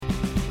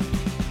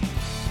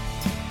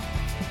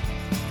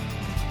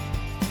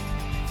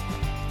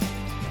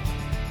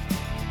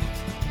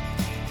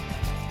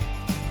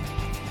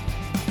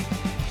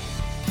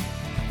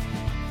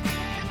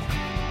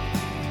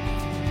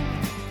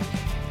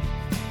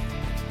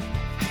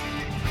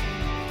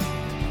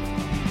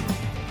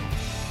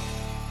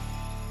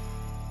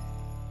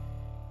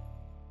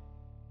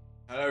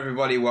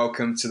everybody.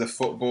 Welcome to the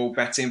Football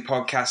Betting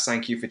Podcast.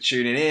 Thank you for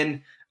tuning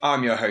in.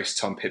 I'm your host,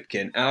 Tom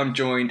Pipkin, and I'm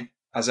joined,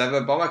 as ever,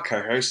 by my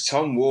co-host,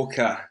 Tom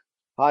Walker.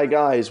 Hi,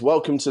 guys.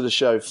 Welcome to the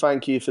show.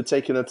 Thank you for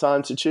taking the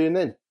time to tune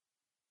in.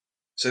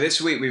 So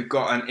this week, we've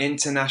got an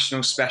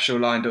international special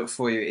lined up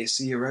for you. It's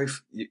the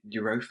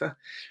UEFA?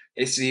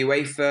 It's the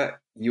UEFA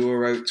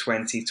Euro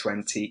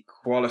 2020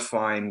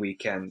 qualifying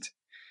weekend.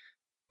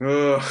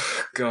 Oh,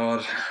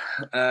 God.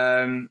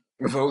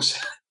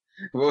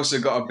 We've also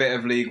got a bit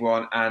of League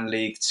One and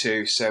League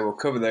Two, so we'll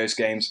cover those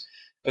games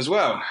as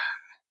well.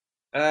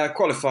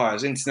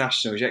 Qualifiers,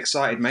 internationals, you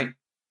excited, mate?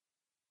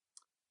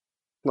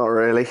 Not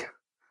really.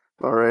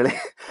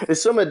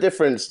 There's something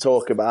different to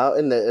talk about,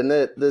 isn't it? And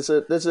there's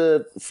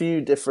a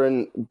few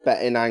different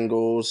betting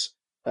angles.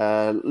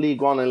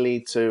 League One and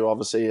League Two,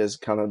 obviously, is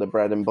kind of the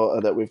bread and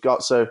butter that we've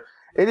got. So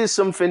it is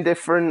something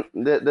different.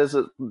 There's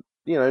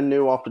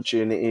new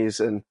opportunities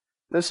and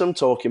there's some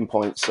talking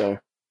points. So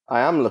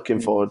I am looking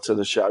forward to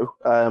the show.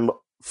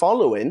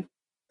 Following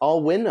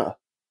our winner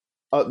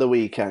at the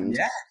weekend.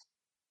 Yeah,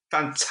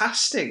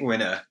 fantastic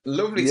winner.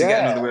 Lovely to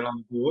get another win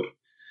on the board.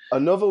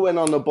 Another win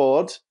on the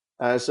board.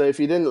 So if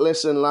you didn't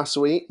listen last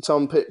week,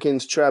 Tom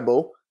Pitkin's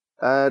treble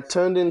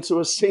turned into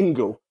a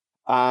single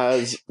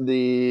as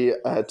the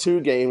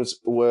two games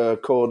were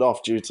called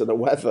off due to the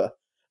weather,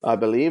 I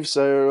believe.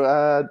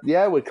 So,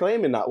 we're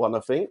claiming that one,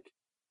 I think.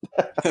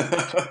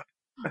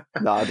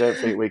 No, I don't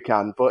think we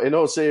can. But in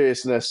all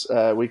seriousness,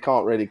 we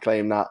can't really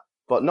claim that.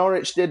 But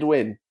Norwich did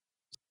win.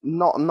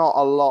 Not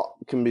a lot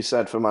can be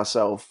said for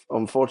myself.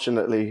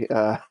 Unfortunately,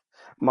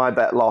 my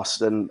bet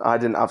lost and I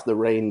didn't have the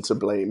rain to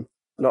blame.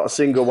 Not a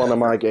single one of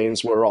my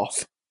games were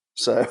off.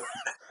 So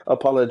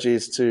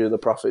apologies to the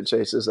profit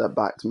chasers that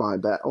backed my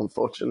bet,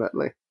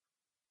 unfortunately.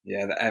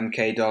 Yeah, the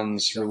MK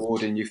Dons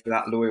rewarding you for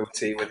that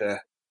loyalty with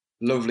a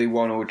lovely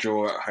 1-1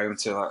 draw at home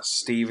to like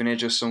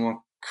Stevenage or someone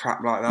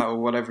crap like that, or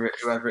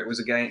whoever it was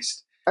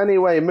against.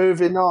 Anyway,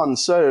 moving on.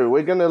 So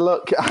we're going to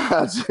look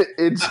at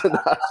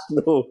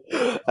international.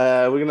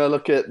 We're going to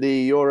look at the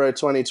Euro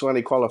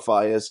 2020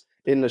 qualifiers.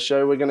 In the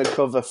show, we're going to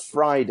cover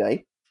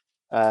Friday,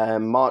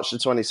 March the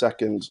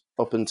 22nd,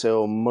 up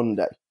until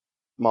Monday,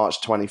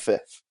 March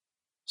 25th.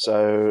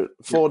 So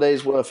 4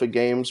 days worth of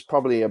games,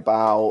 probably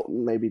about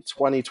maybe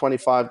 20,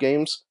 25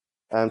 games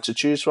to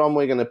choose from.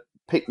 We're going to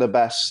pick the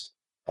best.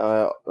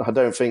 I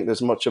don't think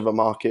there's much of a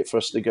market for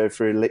us to go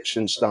through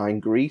Liechtenstein,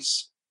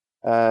 Greece,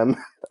 and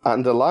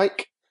the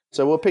like.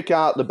 So we'll pick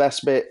out the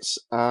best bits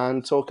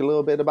and talk a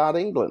little bit about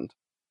England.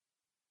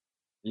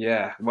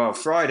 Yeah, well,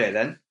 Friday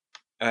then.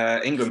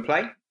 England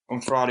play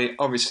on Friday.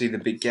 Obviously, the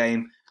big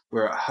game.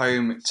 We're at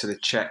home to the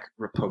Czech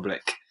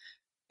Republic.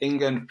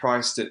 England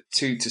priced at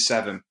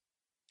 2-7.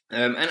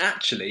 And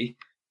actually,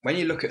 when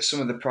you look at some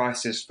of the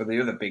prices for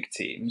the other big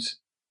teams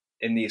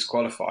in these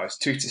qualifiers,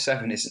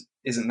 2-7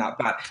 isn't that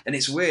bad. And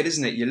it's weird,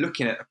 isn't it? You're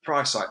looking at a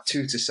price like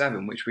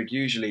 2-7, which we'd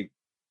usually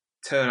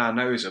turn our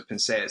nose up and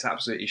say it's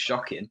absolutely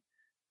shocking.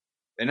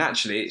 And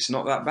actually, it's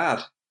not that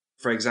bad.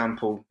 For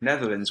example,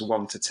 Netherlands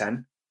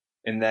 1-10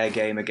 in their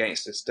game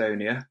against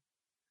Estonia.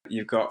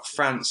 You've got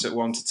France at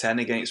 1-10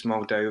 against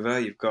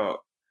Moldova. You've got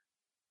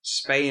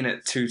Spain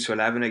at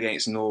 2-11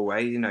 against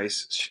Norway. You know,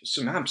 it's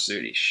some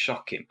absolutely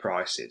shocking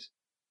prices.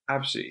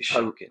 Absolutely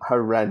shocking.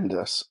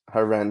 Horrendous.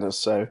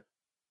 So,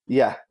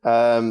 yeah,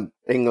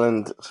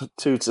 England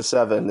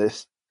 2-7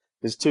 is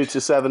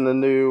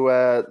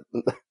 2-7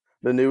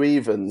 the new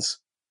evens.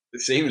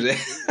 It seems it.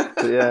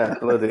 Yeah,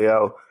 bloody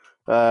hell.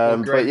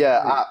 But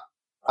yeah,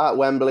 at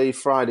Wembley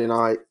Friday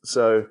night,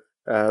 so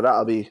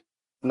that'll be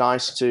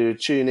nice to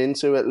tune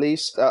into at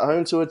least. At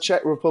home to a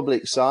Czech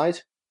Republic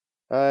side.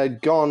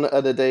 Gone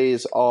are the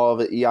days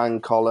of Jan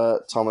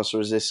Koller, Thomas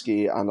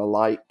Rosicky and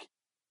alike.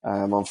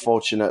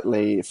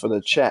 Unfortunately for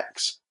the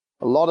Czechs,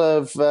 a lot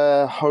of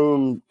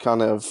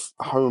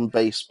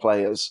home-based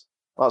players.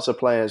 Lots of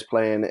players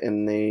playing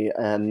in the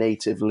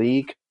native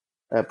league.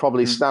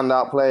 Probably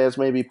standout players,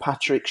 maybe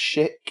Patrick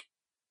Schick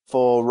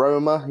for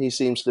Roma. He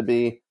seems to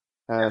be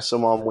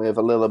someone with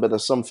a little bit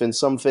of something.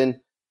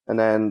 And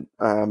then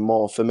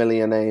more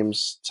familiar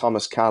names,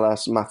 Thomas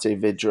Callas, Mate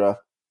Vidra.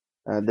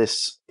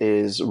 This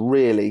is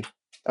really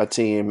a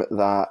team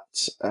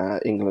that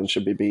England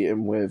should be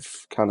beating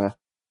with kind of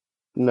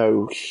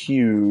no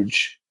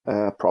huge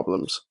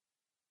problems.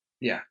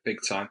 Yeah, big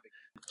time.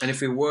 And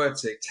if we were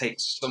to take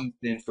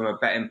something from a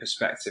betting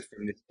perspective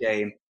from this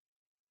game,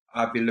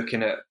 I'd be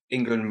looking at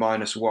England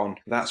 -1.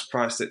 That's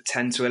priced at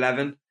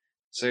 10-11.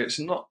 So it's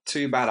not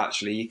too bad,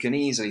 actually. You can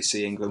easily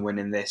see England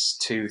winning this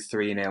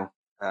 2-3-0.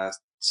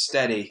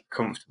 Steady,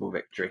 comfortable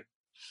victory.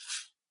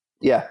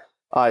 Yeah,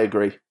 I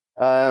agree.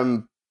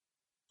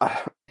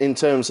 In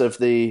terms of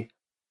the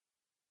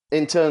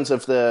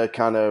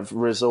kind of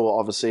result,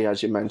 obviously,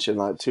 as you mentioned,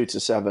 like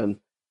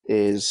 2-7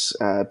 is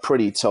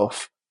pretty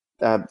tough.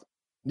 Do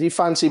you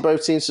fancy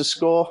both teams to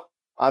score?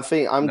 I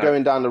think I'm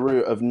going down the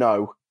route of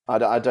no. I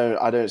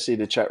don't see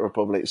the Czech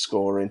Republic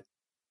scoring.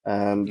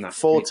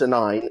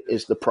 4-9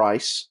 is the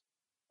price.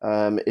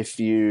 If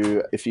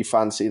you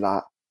fancy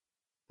that,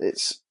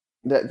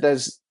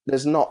 there's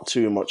there's not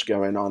too much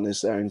going on,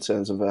 is there, in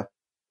terms of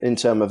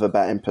a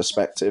betting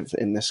perspective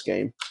in this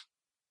game?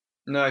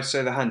 No,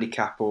 so the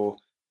handicap or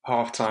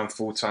half-time,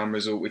 full-time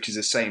result, which is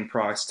the same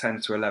price,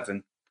 10 to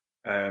 11.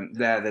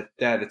 They're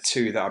the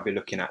two that I'll be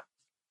looking at.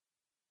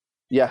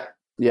 Yeah,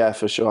 yeah,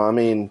 for sure. I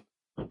mean,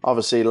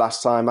 obviously,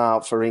 last time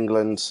out for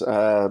England,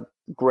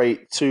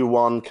 great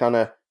 2-1 kind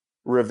of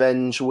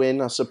revenge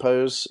win, I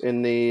suppose,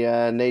 in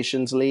the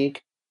Nations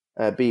League,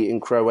 beating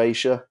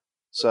Croatia.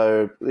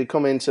 So they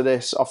come into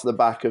this off the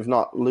back of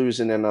not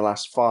losing in the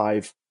last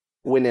five,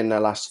 winning the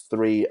last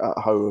three at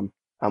home,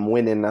 and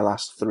winning the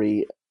last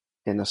three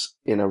in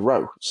a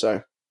row.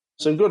 So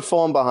some good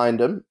form behind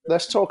them.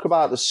 Let's talk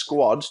about the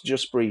squad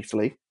just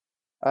briefly.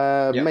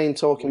 Yep. Main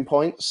talking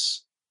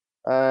points.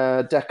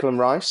 Declan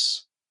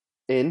Rice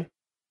in,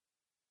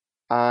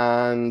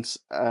 and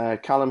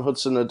Callum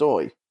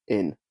Hudson-Odoi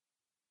in.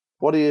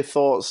 What are your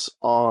thoughts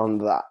on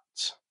that?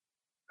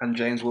 And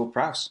James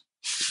Ward-Prowse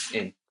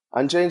in.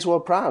 And James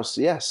Ward-Prowse,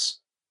 yes,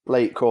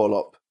 late call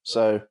up.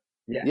 So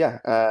Yeah.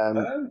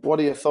 yeah, what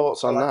are your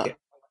thoughts I on like that? it.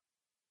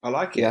 I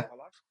like Yeah,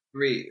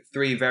 it.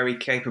 Three very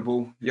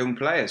capable young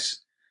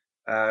players,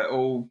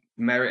 all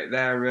merit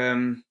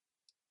their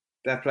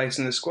place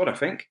in the squad. I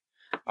think.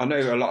 I know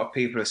a lot of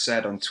people have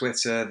said on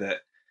Twitter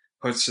that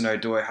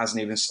Hudson-Odoi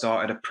hasn't even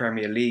started a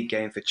Premier League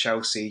game for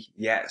Chelsea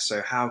yet,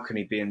 so how can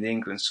he be in the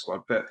England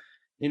squad? But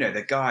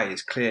the guy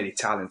is clearly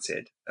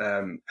talented.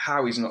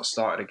 How he's not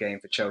started a game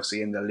for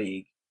Chelsea in the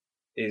league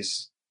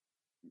is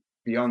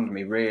beyond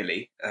me,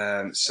 really.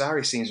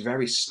 Sarri seems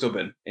very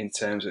stubborn in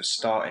terms of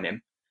starting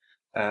him,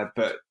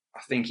 but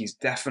I think he's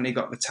definitely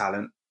got the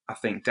talent. I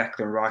think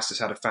Declan Rice has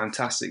had a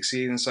fantastic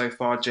season so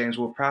far. James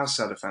Ward-Prowse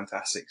has had a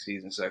fantastic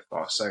season so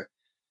far. So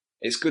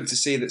it's good to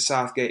see that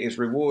Southgate is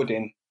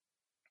rewarding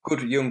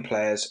good young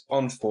players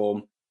on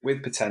form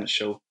with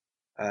potential,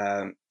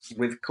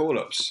 with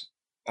call-ups.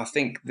 I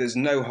think there's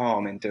no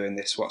harm in doing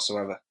this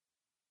whatsoever.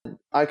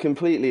 I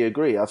completely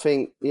agree. I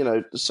think,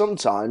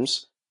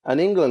 sometimes an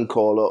England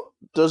call up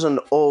doesn't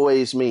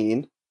always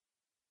mean,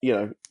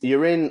 you're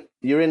in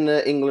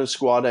the England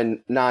squad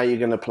and now you're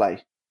going to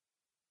play.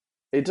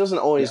 It doesn't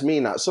always Yeah,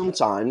 mean that.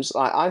 Sometimes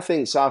I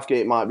think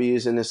Southgate might be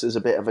using this as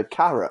a bit of a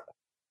carrot.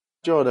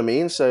 Do you know what I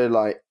mean? So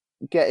like,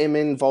 get him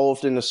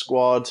involved in the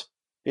squad.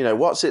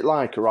 What's it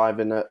like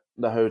arriving at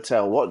the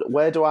hotel?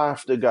 Where do I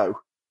have to go?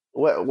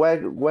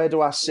 Where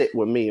do I sit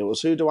with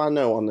meals? Who do I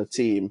know on the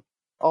team?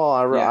 Oh,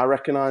 I yeah,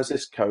 recognize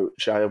this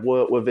coach. I have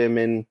worked with him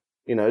in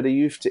the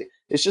youth team.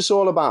 It's just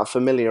all about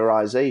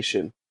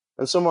familiarization.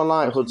 And someone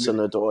like Hudson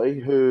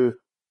absolutely. Odoi, who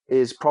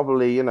is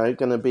probably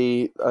going to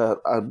be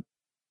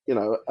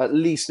at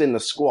least in the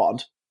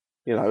squad,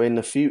 in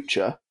the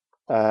future.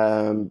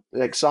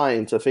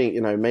 Exciting to think,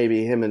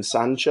 maybe him and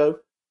Sancho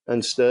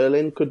and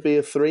Sterling could be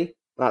a three.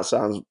 That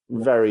sounds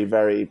very,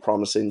 very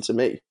promising to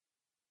me.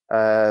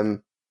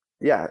 Um,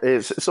 yeah,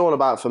 it's all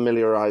about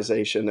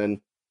familiarization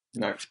and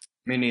No,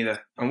 me neither.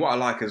 And what I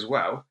like as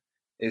well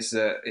is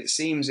that it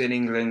seems in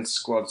England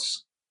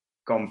squads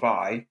gone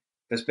by,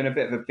 there's been a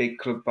bit of a big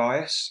club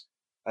bias,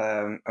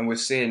 and we're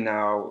seeing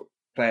now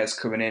players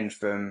coming in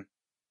from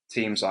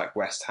teams like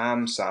West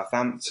Ham,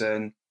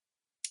 Southampton,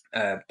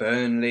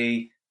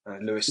 Burnley.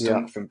 Lewis yeah,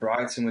 Dunk from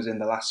Brighton was in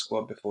the last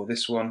squad before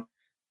this one. for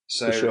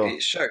So sure.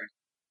 it shows,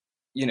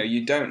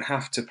 you don't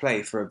have to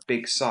play for a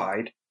big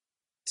side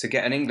to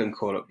get an England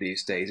call up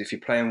these days. If you're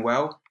playing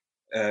well,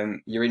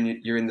 you're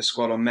in the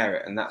squad on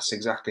merit, and that's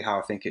exactly how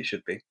I think it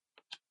should be.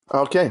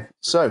 Okay,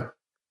 so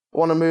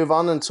want to move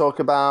on and talk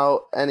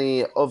about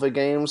any other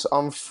games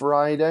on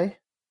Friday?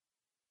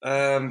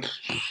 Um,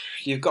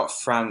 you've got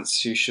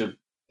France, who should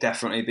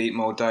definitely beat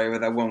Moldova.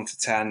 They're 1 to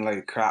 10, load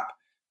of crap.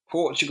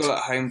 Portugal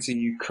at home to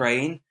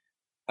Ukraine,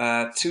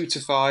 2 to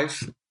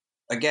 5.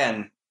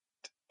 Again,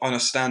 on a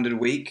standard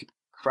week,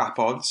 crap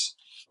odds.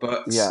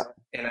 But Yeah.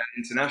 in an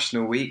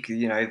international week,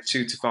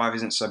 2 to 5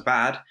 isn't so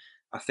bad.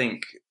 I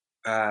think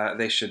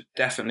they should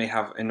definitely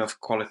have enough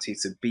quality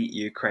to beat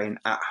Ukraine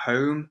at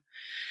home.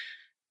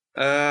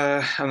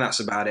 And that's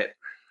about it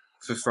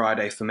for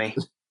Friday for me.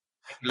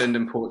 England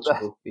and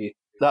Portugal.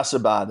 That's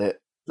about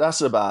it.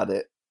 That's about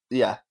it.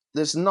 Yeah,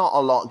 there's not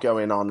a lot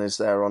going on, is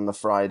there, on the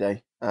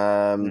Friday?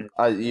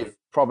 You've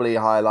probably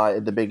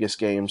highlighted the biggest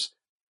games.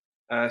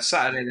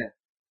 Saturday then.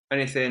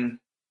 Anything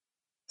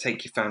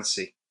take your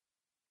fancy?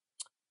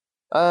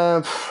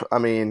 Uh, I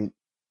mean,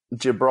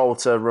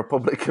 Gibraltar,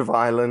 Republic of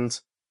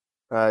Ireland.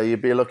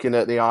 You'd be looking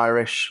at the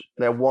Irish.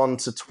 They're 1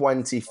 to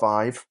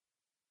 25.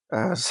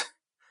 Uh,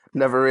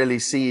 never really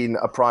seen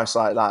a price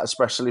like that,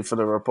 especially for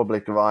the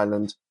Republic of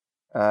Ireland.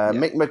 Yeah.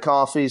 Mick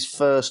McCarthy's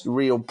first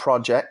real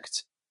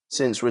project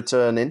since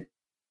returning.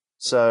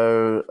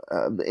 So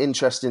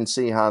interesting to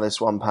see how this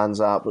one pans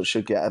out, but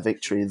should get a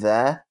victory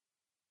there.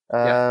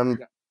 Yeah. Um,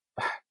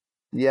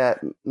 yeah,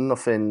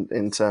 nothing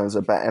in terms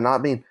of betting. I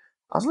mean,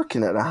 I was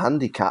looking at the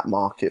handicap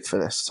market for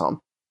this,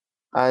 Tom,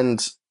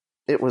 and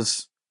it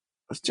was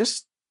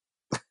just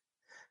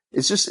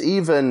it's just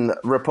even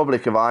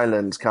Republic of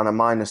Ireland kind of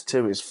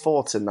 -2 is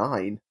 4 to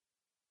 9,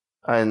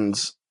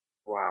 and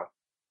Wow.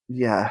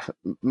 yeah,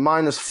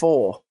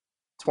 -4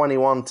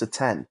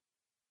 21-10.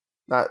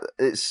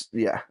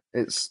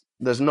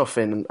 There's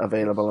nothing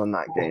available in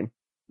that game.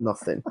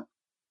 Nothing.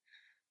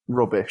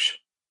 Rubbish.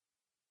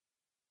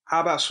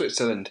 How about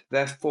Switzerland?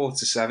 They're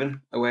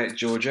 4-7 away at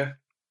Georgia.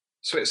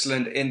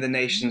 Switzerland in the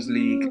Nations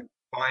League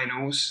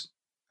finals,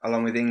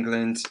 along with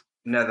England,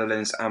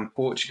 Netherlands, and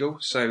Portugal.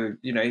 So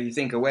you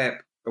think away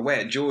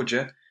at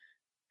Georgia,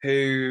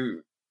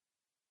 who.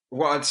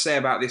 What I'd say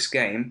about this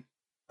game,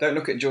 don't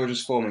look at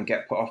Georgia's form and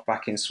get put off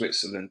back in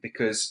Switzerland,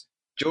 because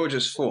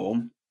Georgia's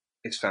form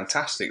is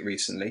fantastic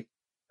recently.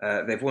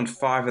 They've won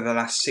 5 of the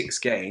last 6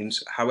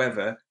 games.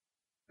 However,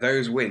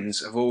 those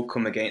wins have all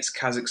come against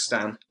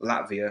Kazakhstan,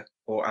 Latvia,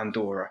 or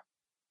Andorra.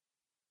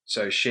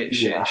 So shit,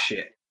 shit, Yeah.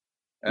 shit.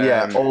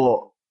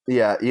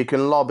 You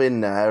can lob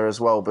in there as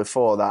well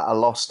before that a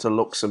loss to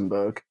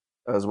Luxembourg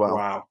as well.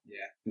 Wow,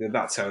 yeah,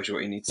 that tells you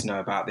what you need to know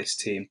about this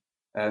team.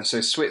 So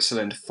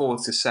Switzerland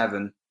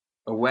 4-7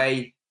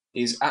 away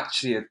is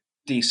actually a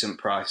decent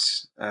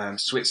price.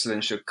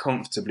 Switzerland should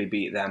comfortably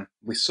beat them.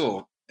 We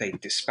saw they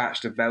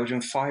dispatched of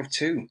Belgium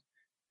 5-2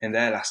 in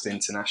their last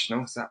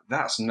international.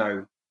 That's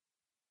no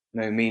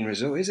mean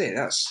result, is it?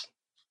 That's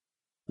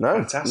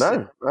fantastic.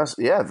 No, that's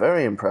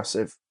very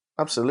impressive.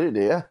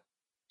 Absolutely, yeah.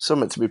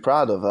 Something to be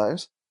proud of, that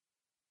is.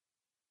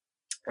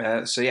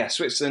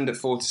 Switzerland at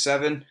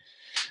 4-7.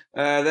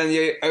 Then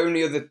the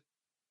only other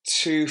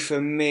two for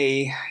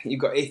me,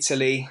 you've got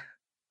Italy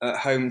at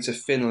home to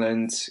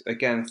Finland.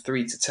 Again,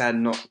 3-10,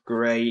 not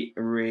great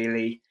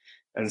really.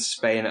 And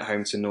Spain at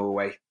home to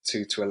Norway,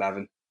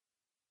 2-11.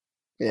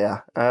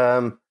 Yeah.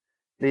 The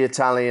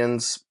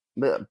Italians,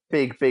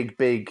 big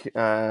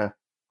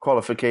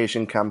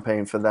qualification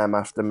campaign for them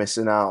after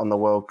missing out on the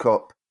World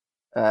Cup.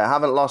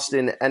 Haven't lost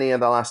in any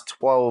of the last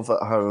 12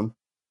 at home.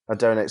 I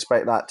don't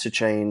expect that to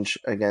change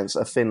against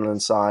a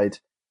Finland side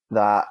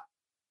that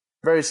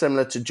very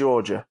similar to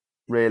Georgia,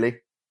 really.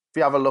 If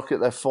you have a look at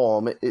their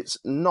form, it's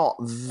not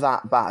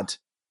that bad.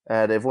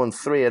 They've won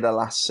 3 of the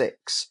last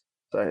 6,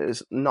 so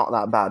it's not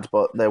that bad,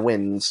 but their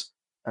wins.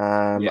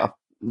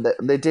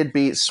 They did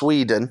beat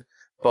Sweden,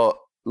 but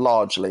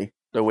largely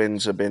the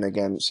wins have been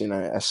against,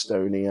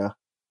 Estonia,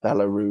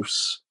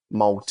 Belarus,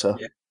 Malta,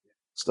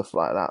 stuff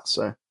like that.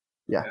 So,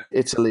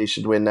 Italy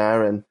should win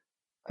there.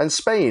 And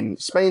Spain.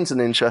 Spain's an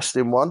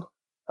interesting one.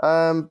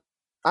 I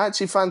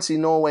actually fancy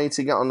Norway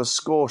to get on the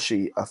score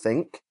sheet, I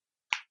think.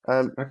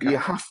 Okay. You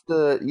have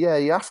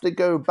to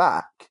go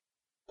back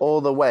all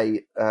the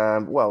way.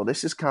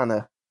 This is kind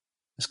of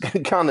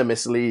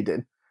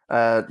misleading.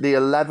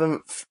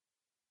 The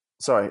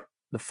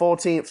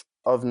 14th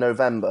of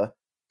November,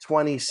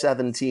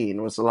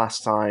 2017 was the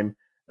last time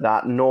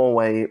that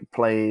Norway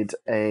played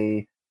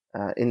a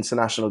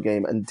international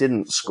game and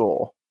didn't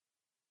score.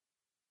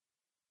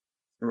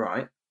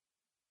 Right.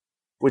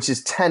 Which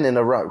is 10 in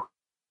a row.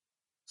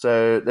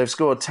 So they've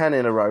scored 10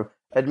 in a row.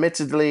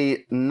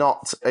 Admittedly,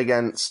 not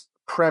against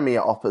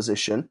Premier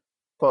opposition,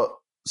 but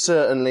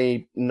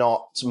certainly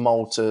not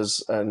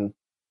Malta's and,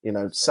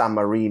 San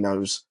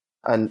Marino's.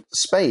 And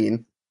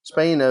Spain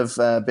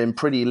have been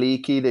pretty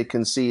leaky. They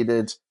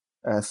conceded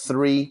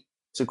 3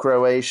 to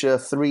Croatia,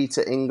 3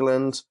 to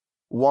England,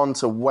 1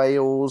 to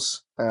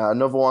Wales,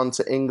 another 1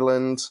 to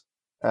England.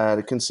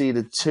 They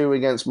conceded 2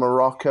 against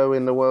Morocco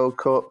in the World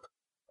Cup.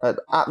 At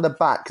the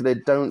back, they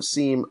don't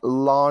seem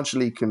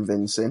largely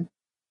convincing.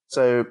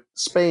 So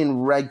Spain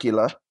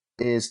regular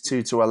is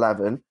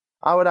 2-11.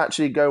 I would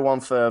actually go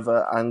one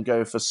further and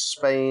go for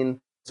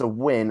Spain to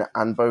win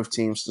and both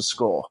teams to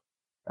score.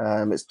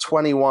 It's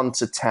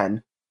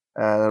 21-10.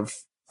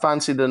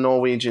 Fancy the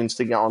Norwegians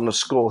to get on the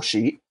score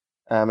sheet,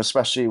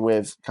 especially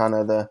with kind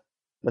of the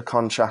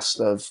contrast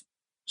of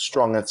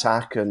strong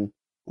attack and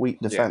weak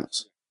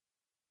defense.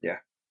 Yeah.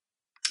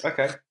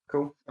 Okay,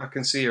 cool. I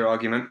can see your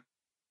argument.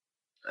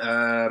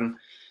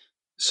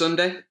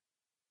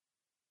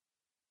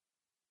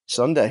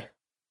 Sunday,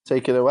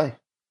 take it away.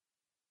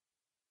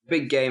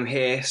 Big game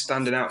here,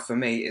 standing out for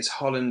me, is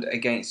Holland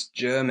against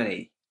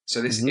Germany.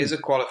 So this is a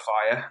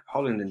qualifier.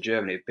 Holland and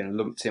Germany have been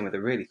lumped in with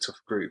a really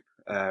tough group.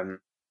 So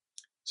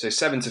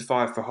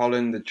 7-5 for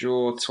Holland, the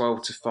draw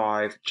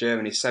 12-5,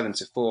 Germany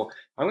 7-4.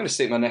 I'm going to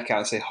stick my neck out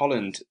and say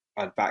Holland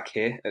I'd back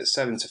here at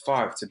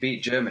 7-5 to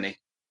beat Germany.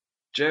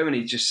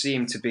 Germany just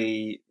seem to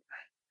be.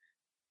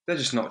 They're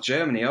just not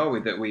Germany, are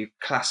we, that we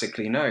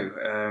classically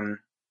know?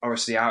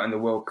 Obviously out in the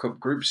World Cup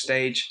group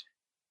stage,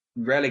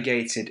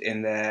 relegated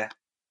in their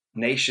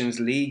Nations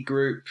League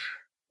group.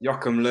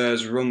 Joachim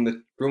Löw's rung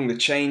the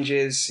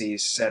changes.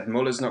 He's said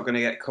Muller's not going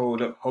to get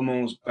called up.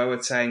 Hummels,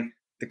 Boateng,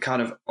 the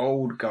kind of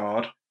old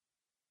guard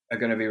are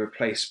going to be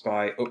replaced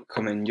by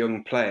upcoming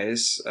young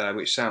players,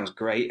 which sounds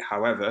great.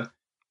 However,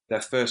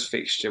 their first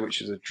fixture,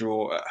 which was a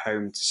draw at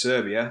home to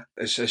Serbia,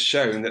 has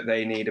shown that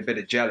they need a bit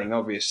of gelling,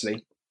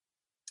 obviously.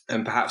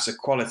 And perhaps the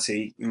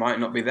quality might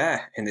not be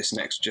there in this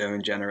next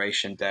German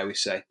generation, dare we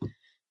say.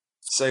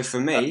 So for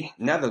me,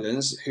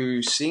 Netherlands,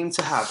 who seem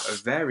to have a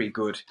very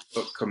good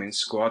upcoming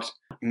squad,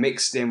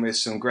 mixed in with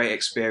some great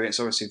experience,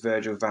 obviously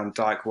Virgil van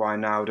Dijk,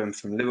 Wijnaldum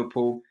from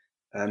Liverpool,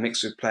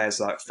 mixed with players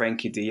like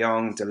Frenkie de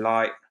Jong, De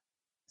Ligt,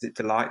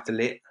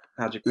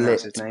 How do you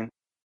pronounce his Lit. name?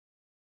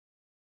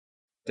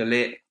 De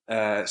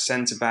Ligt,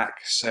 centre back.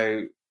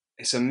 So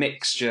it's a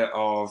mixture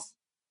of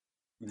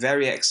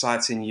very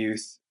exciting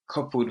youth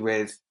coupled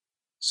with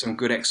some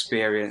good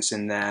experience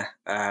in there.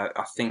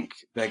 I think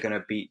they're going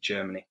to beat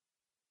Germany.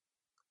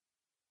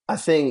 I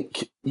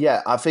think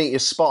you're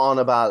spot on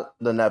about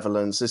the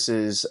Netherlands. This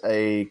is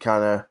a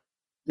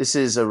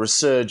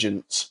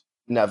resurgent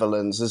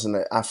Netherlands, isn't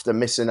it? After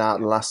missing out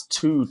the last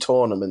two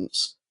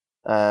tournaments,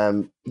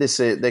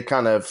 they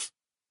kind of,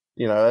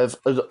 have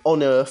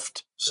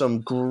unearthed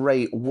some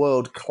great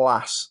world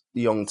class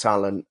young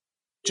talent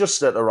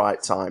just at the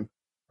right time.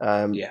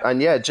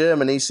 And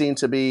Germany seem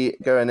to be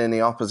going in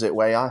the opposite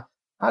way. I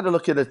had a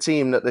look at a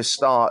team that they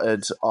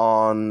started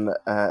on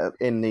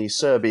in the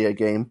Serbia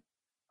game,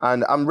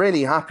 and I'm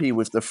really happy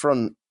with the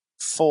front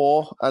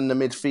four and the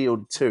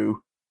midfield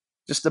too.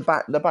 Just the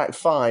back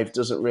five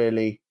doesn't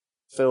really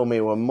fill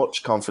me with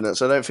much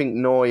confidence. I don't think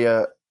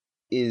Neuer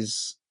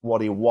is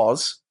what he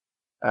was.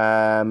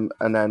 And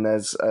then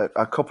there's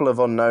a couple of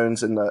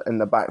unknowns in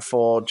the back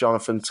four.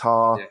 Jonathan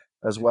Tah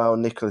as well,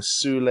 Nicholas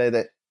Sule.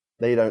 That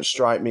they don't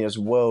strike me as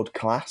world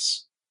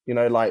class.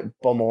 Like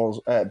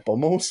Boateng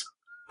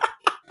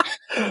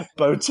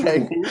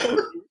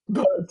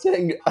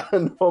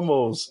and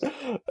Hummels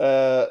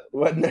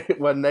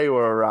when they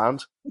were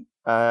around.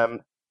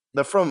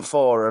 The front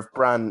four of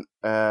Brandt,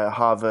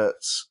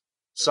 Havertz,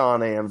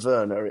 Sane, and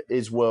Werner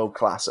is world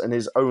class and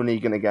is only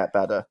going to get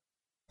better.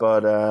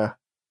 But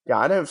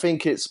I don't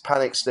think it's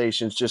panic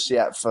stations just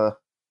yet for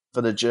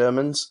the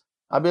Germans.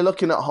 I'd be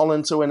looking at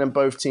Holland to win and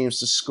both teams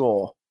to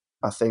score,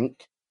 I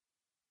think.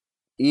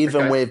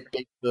 Even with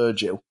Big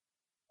Virgil.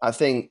 I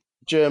think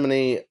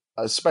Germany,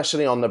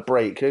 especially on the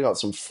break, they got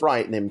some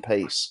frightening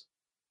pace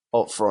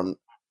up front.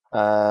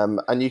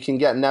 And you can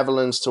get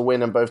Netherlands to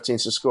win and both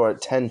teams to score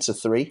at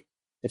 10-3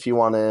 if you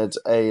wanted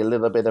a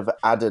little bit of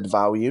added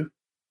value.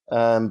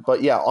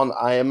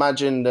 I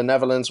imagine the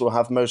Netherlands will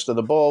have most of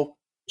the ball.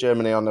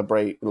 Germany on the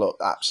break look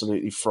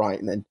absolutely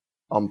frightening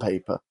on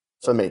paper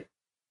for me.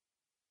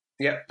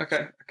 Yeah, okay.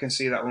 I can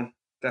see that one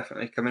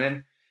definitely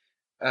coming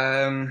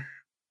in.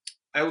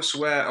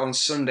 Elsewhere on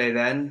Sunday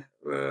then,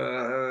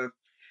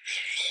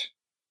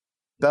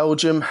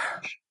 Belgium.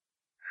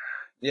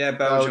 Yeah,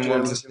 Belgium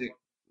 1-6.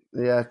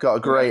 Yeah, got a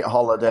great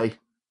holiday.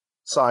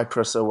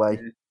 Cyprus away.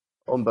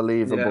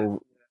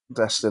 Unbelievable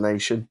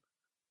destination.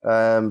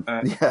 We'll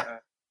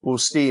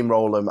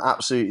steamroll them,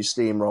 absolutely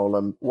steamroll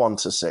them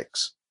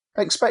 1-6.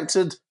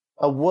 Expected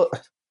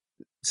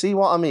see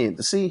what I mean?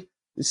 See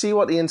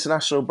what the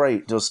international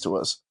break does to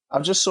us. I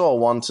just saw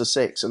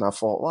 1-6 and I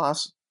thought, well,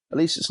 at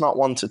least it's not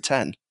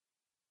 1-10.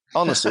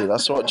 Honestly,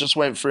 that's what just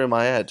went through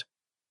my head.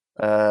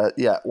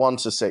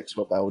 1-6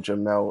 for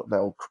Belgium.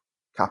 They'll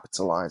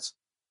capitalise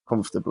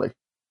comfortably.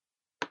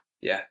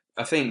 Yeah,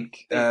 I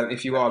think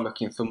if you are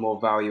looking for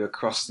more value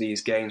across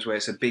these games where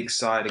it's a big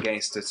side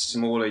against a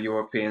smaller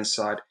European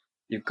side,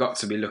 you've got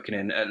to be looking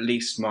in at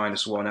least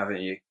 -1,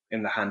 haven't you,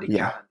 in the handicap?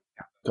 Yeah.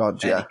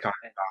 God, yeah. Any kind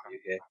of value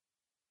here.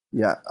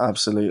 Yeah,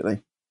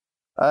 absolutely.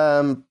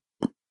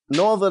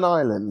 Northern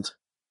Ireland,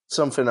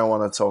 something I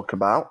want to talk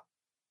about.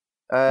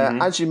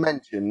 As you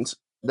mentioned,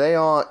 they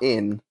are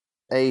in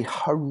a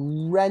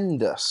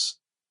horrendous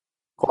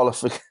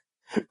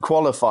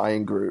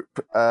qualifying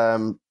group.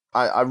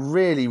 I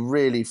really,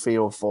 really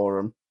feel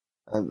for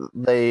them.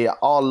 They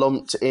are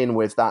lumped in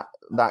with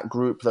that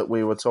group that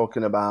we were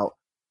talking about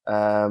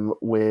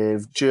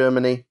with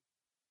Germany,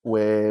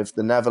 with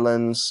the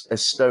Netherlands,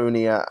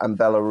 Estonia, and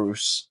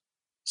Belarus.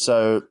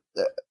 So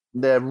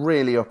they're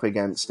really up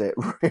against it,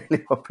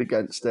 really up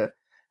against it.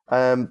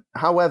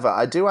 However,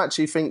 I do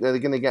actually think they're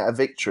going to get a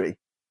victory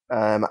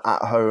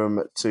at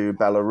home to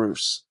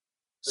Belarus.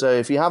 So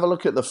if you have a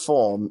look at the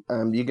form,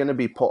 you're going to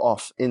be put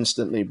off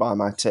instantly by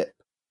my tip.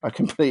 I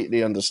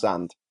completely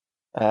understand.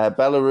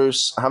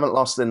 Belarus haven't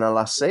lost in their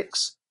last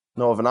 6.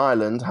 Northern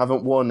Ireland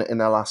haven't won in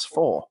their last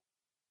 4.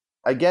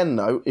 Again,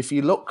 though, if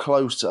you look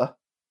closer,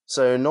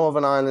 so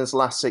Northern Ireland's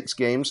last 6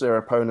 games, their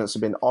opponents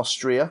have been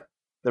Austria,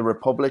 the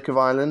Republic of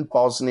Ireland,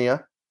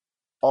 Bosnia,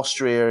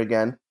 Austria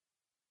again,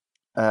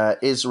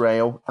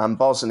 Israel, and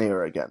Bosnia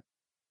again.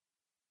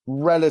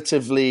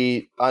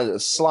 Relatively,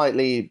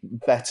 slightly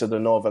better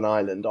than Northern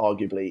Ireland,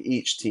 arguably,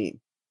 each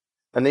team.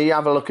 And then you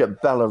have a look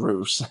at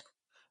Belarus.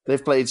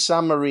 They've played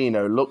San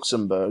Marino,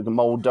 Luxembourg,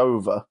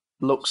 Moldova,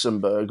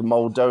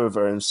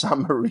 and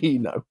San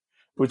Marino,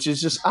 which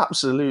is just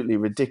absolutely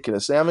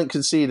ridiculous. They haven't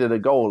conceded a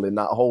goal in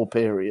that whole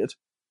period.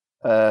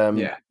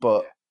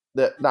 But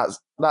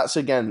that's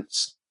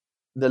against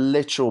the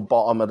literal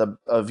bottom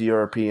of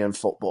European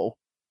football,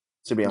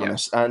 to be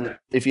honest. And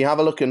if you have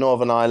a look at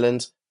Northern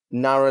Ireland,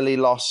 narrowly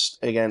lost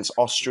against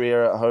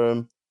Austria at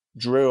home,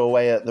 drew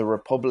away at the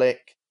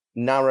Republic,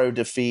 narrow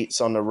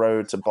defeats on the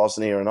road to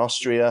Bosnia and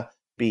Austria,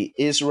 beat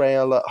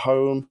Israel at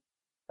home.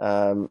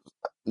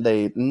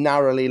 They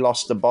narrowly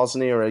lost to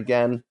Bosnia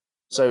again.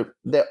 So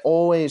they're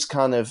always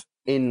kind of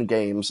in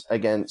games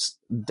against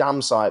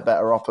damn sight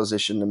better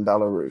opposition than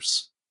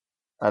Belarus.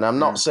 And I'm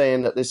not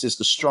saying that this is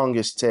the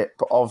strongest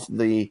tip of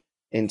the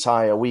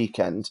entire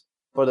weekend,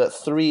 But at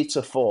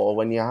 3-4,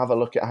 when you have a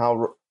look at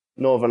how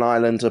Northern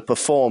Ireland are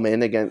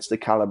performing against the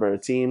caliber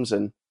of teams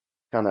and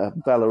kind of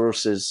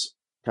Belarus's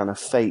kind of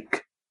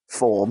fake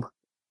form,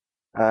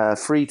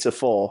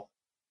 3-4,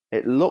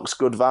 it looks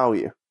good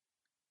value.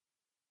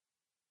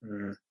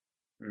 Mm,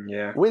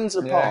 yeah.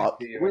 Windsor Yeah. Park.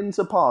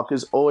 Windsor Park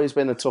has always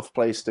been a tough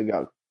place to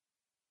go.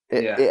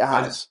 Yeah. It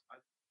has.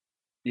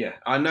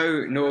 I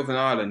know Northern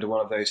Ireland are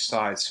one of those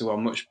sides who are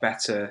much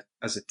better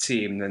as a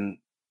team than,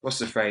 what's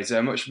the phrase?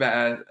 They're much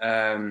better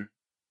than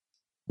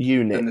the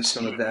Unit.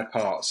 sum of their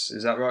parts.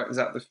 Is that right? Is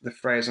that the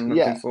phrase I'm looking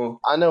Yeah, for?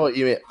 I know what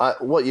you mean.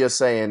 What you're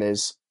saying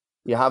is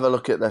you have a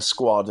look at their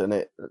squad and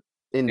it It's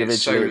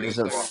individually it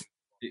solely doesn't. so.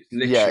 It's Yeah,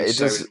 literally it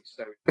does.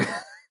 solely so.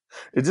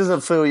 It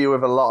doesn't fill you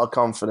with a lot of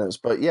confidence.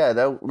 But yeah,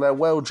 they're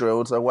well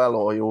drilled, they're well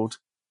oiled,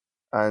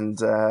 and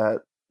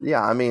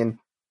yeah, I mean,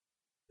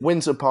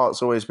 Windsor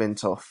Park's always been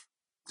tough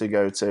to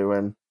go to,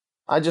 and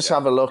I just Yeah.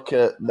 have a look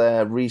at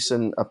their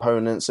recent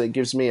opponents. It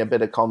gives me a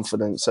bit of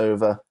confidence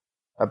over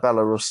a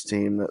Belarus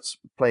team that's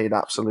played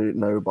absolute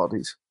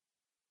nobodies.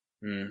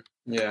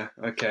 Yeah.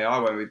 Okay. I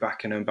won't be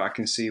backing them, but I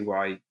can see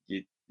why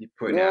you're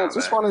putting it Yeah, out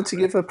just there. wanted to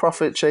give the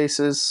profit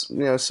chasers,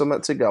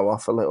 something to go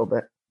off a little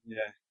bit.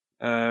 Yeah.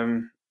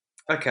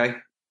 Okay.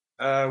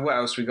 What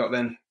else we got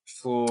then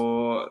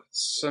for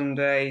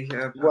Sunday?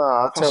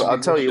 Well, Possibly I'll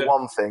tell you Russia.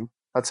 one thing.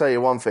 I'll tell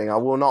you one thing. I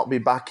will not be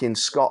backing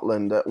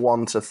Scotland at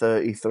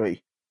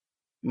 1-33.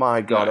 My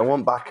God, I No.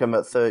 won't back them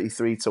at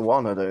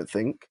 33-1. I don't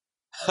think.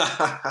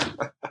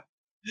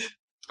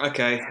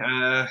 Okay.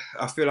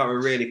 I feel like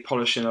we're really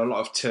polishing a lot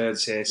of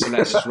turds here, so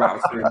let's just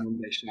rattle through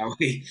Monday, shall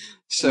we?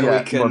 So we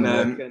Yeah, can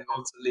Monday. get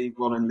on to League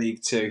One and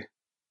League Two.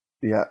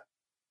 Yeah.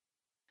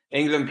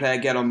 England play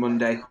again on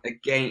Monday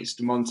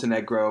against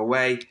Montenegro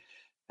away.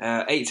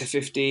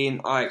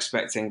 8-15. I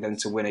expect England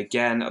to win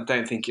again. I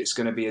don't think it's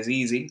going to be as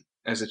easy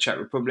as the Czech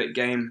Republic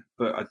game,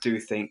 but I do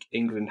think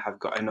England have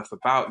got enough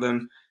about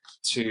them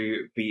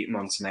to beat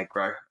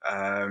Montenegro.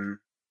 Do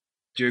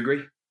you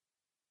agree?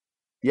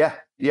 Yeah,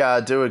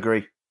 I do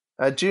agree.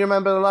 Do you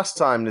remember the last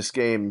time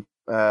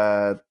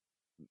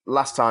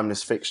last time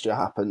this fixture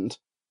happened?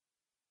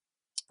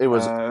 It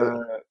was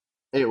Uh,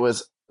 it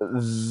was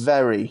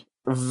very,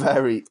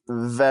 very,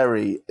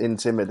 very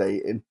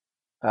intimidating.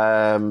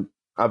 I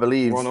one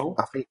believe, all.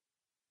 I think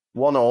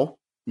 1-1.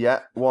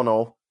 Yeah,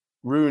 1-1.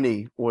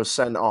 Rooney was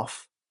sent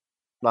off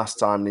last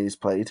time these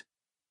played.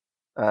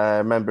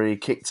 Remember, he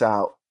kicked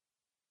out.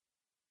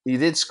 He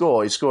did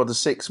score. He scored on the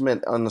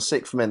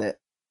 6th minute,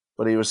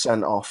 but he was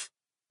sent off.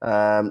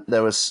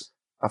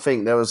 I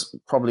think there was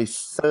probably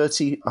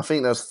 30. I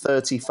think there was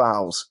 30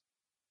 fouls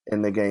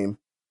in the game.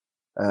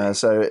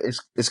 So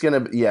it's gonna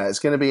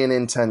be an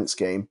intense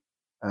game,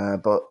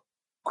 but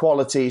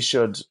quality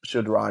should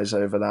rise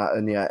over that.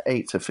 And yeah,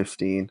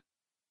 8-15.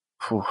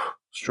 Whew,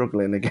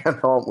 struggling again,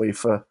 aren't we,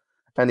 for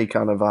any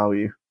kind of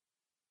value?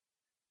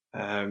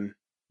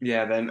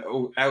 Yeah, then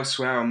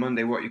elsewhere on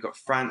Monday, what you've got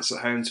France at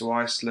home to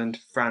Iceland,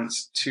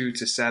 France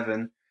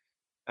 2-7.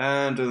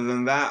 And other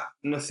than that,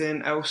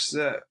 nothing else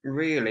that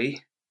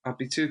really I'd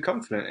be too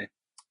confident in.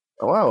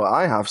 Well,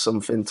 I have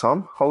something,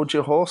 Tom. Hold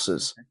your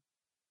horses.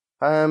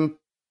 I'm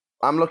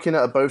looking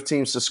at both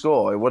teams to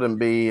score. It wouldn't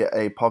be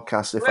a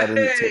podcast if I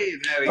didn't tip Hey,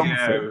 there we something.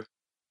 go.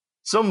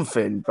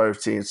 Something,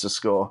 both teams to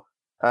score.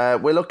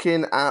 We're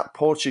looking at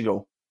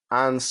Portugal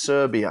and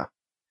Serbia.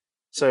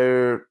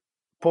 So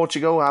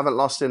Portugal haven't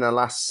lost in the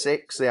last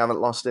 6. They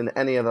haven't lost in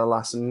any of the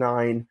last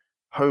 9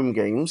 home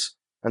games.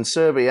 And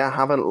Serbia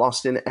haven't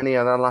lost in any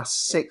of the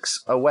last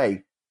 6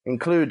 away,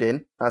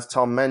 including, as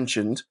Tom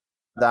mentioned,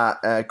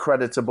 that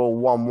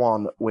creditable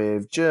 1-1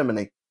 with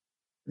Germany.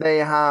 They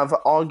have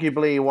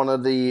arguably one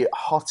of the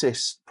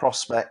hottest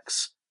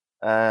prospects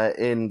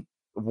in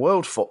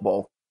world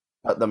football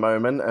at the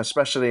moment,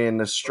 especially in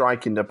the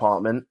striking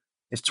department.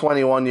 It's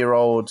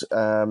 21-year-old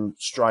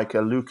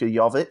striker Luka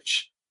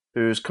Jovic,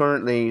 who's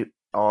currently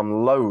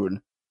on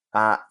loan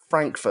at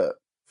Frankfurt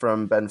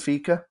from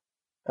Benfica.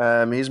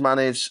 He's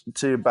managed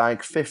to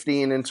bag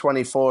 15 and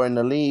 24 in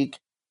the league,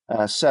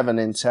 7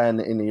 and 10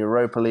 in the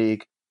Europa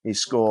League. He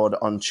scored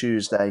on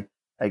Tuesday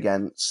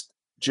against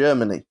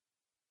Germany.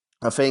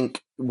 I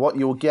think what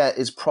you'll get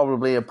is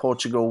probably a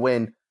Portugal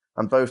win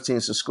and both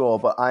teams to score,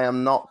 but I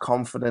am not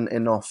confident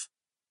enough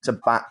to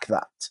back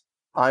that.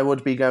 I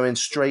would be going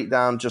straight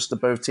down just the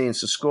both teams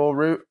to score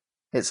route.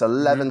 It's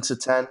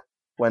 11-10.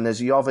 When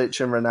there's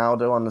Jovic and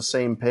Ronaldo on the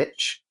same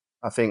pitch,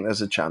 I think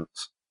there's a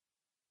chance.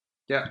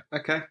 Yeah,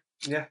 okay.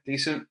 Yeah,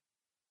 decent.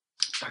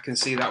 I can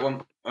see that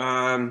one.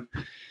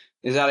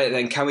 Is that it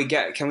then?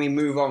 Can we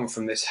move on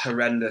from this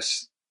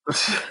horrendous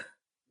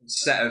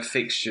set of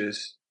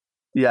fixtures?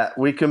 Yeah,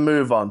 we can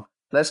move on.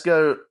 Let's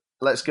go to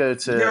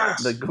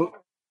Yes!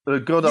 the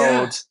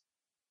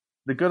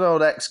good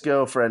old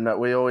ex-girlfriend that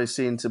we always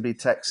seem to be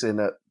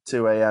texting at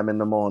 2 a.m. in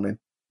the morning.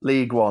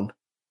 League One.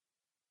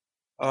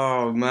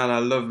 Oh man, I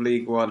love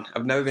League One.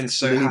 I've never been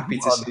so League happy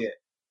to One. see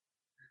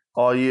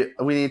it.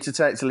 We need to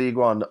text League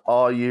One.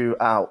 Are you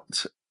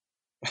out?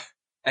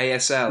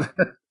 ASL.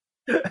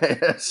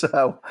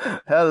 So,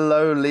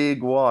 hello,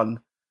 League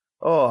One.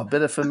 Oh, a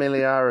bit of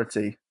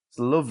familiarity. It's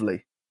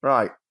lovely.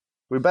 Right.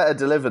 We better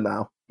deliver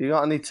now. You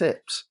got any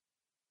tips?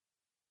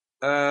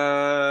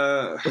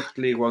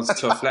 League One's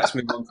tough. Let's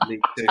move on to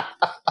League Two.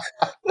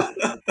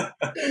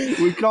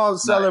 We can't No.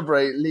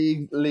 celebrate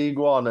League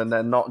One and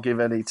then not give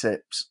any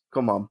tips.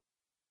 Come on.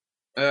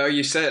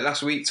 You said it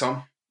last week,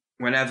 Tom.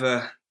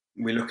 Whenever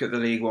we look at the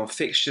League One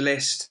fixture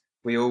list,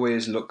 we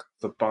always look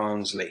for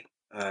Barnsley.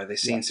 They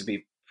seem to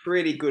be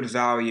pretty good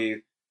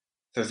value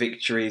for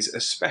victories,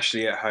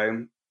 especially at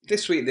home.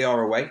 This week they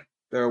are away.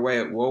 They're away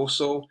at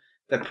Walsall.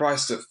 They're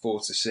priced at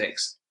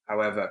 4-6.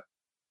 However,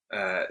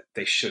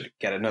 they should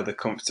get another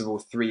comfortable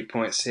 3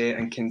 points here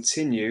and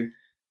continue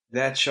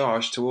their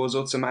charge towards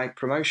automatic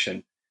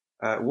promotion.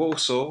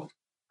 Walsall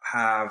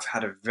have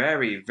had a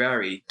very,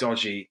 very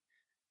dodgy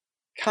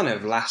kind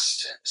of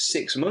last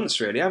 6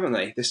 months, really, haven't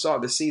they? They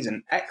started the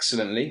season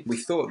excellently. We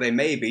thought they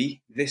may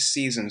be this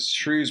season's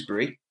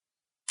Shrewsbury.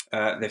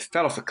 They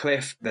fell off a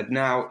cliff. They're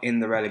now in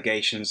the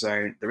relegation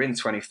zone. They're in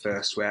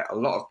 21st, where a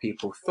lot of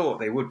people thought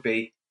they would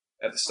be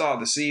at the start of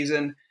the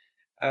season.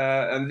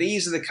 And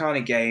these are the kind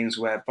of games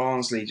where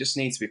Barnsley just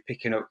need to be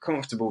picking up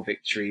comfortable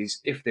victories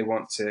if they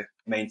want to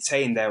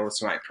maintain their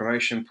automatic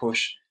promotion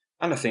push.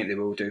 And I think they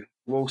will do.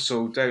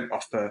 Walsall don't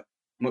offer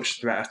much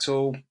threat at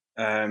all.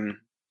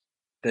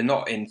 They're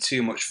not in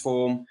too much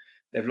form.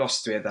 They've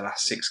lost 3 of the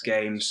last 6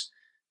 games.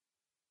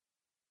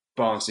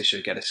 Barnsley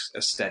should get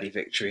a steady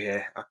victory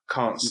here. I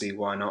can't see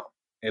why not.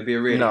 It'd be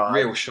a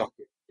real shock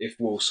if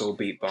Walsall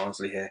beat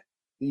Barnsley here.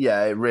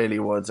 Yeah, it really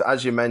would.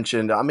 As you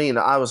mentioned, I mean,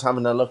 I was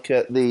having a look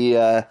at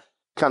the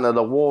kind of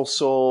the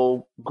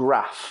Walsall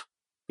graph,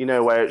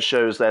 where it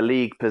shows their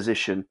league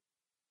position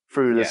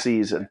through the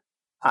season,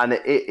 and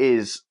it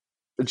is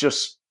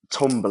just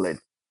tumbling.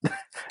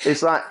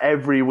 It's like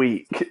every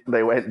week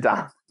they went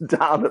down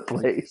a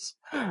place.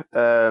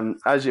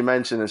 As you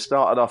mentioned, it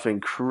started off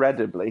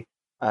incredibly,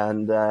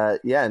 and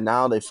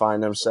now they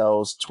find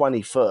themselves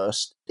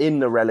 21st in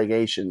the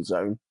relegation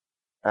zone.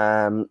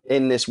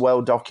 In this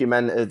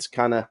well-documented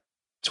kind of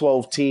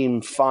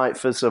 12-team fight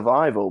for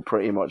survival,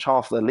 pretty much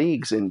half the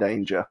league's in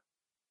danger.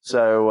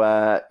 So,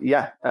 a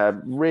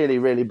really,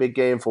 really big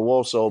game for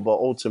Walsall, but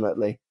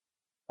ultimately,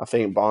 I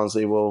think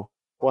Barnsley will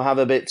have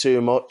a bit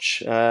too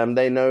much.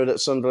 They know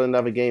that Sunderland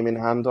have a game in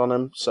hand on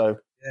them, so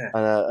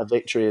a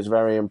victory is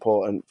very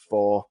important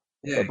for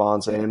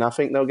Barnsley, and I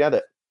think they'll get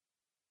it.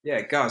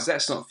 Yeah, guys,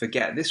 let's not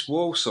forget, this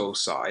Walsall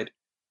side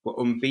were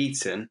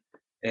unbeaten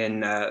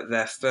in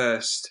their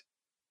first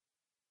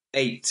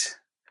 8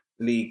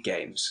 league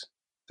games.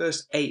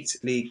 First 8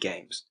 league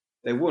games.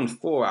 They won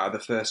 4 out of the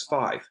first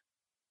 5.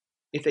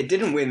 If they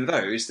didn't win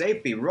those,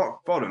 they'd be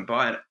rock bottom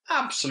by an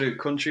absolute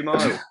country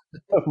mile.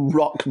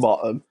 Rock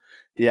bottom.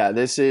 Yeah,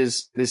 this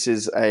is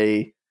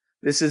a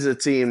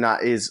team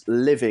that is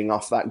living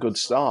off that good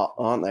start,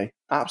 aren't they?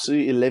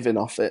 Absolutely living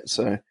off it.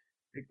 So,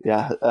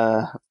 yeah,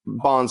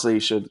 Barnsley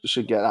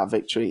should get that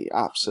victory.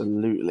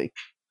 Absolutely.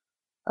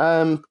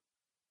 I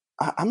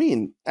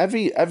mean,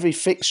 every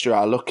fixture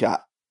I look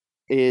at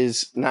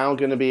is now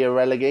going to be a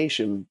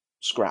relegation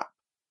scrap.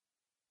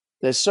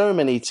 There's so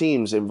many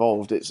teams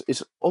involved.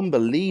 It's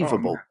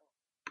unbelievable.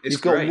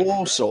 You've got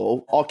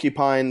Walsall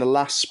occupying the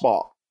last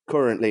spot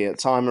currently at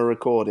time of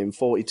recording,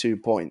 42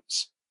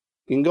 points.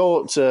 You can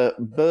go up to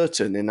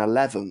Burton in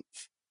 11th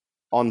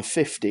on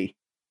 50,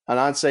 and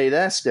I'd say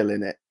they're still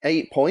in it.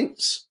 8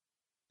 points.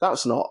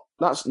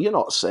 You're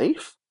not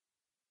safe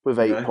with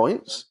 8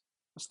 points.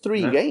 That's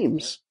 3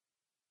 games.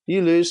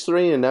 You lose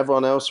 3 and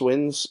everyone else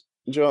wins.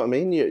 Do you know what I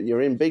mean?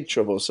 You're in big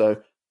trouble.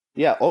 So,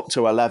 yeah, up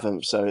to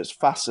 11th. So it's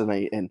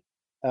fascinating.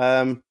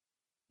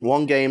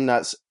 One game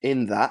that's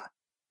in that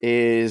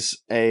is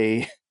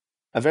a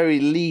very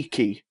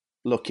leaky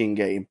looking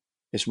game.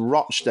 It's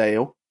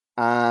Rochdale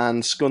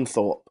and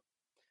Scunthorpe.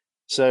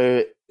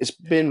 So it's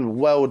been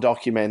well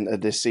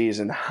documented this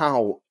season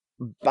how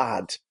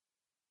bad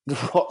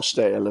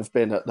Rochdale have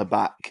been at the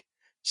back.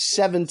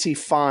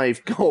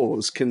 75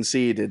 goals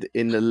conceded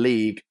in the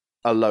league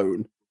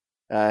alone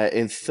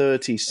in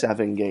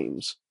 37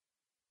 games,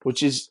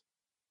 which is,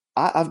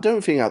 I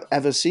don't think I've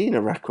ever seen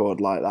a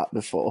record like that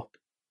before.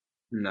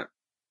 No.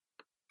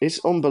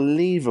 It's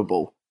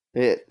unbelievable.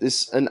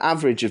 It's an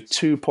average of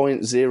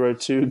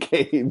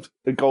 2.02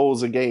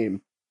 goals a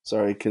game.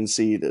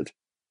 Conceded.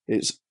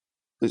 It's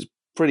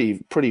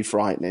pretty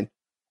frightening.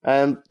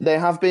 They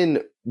have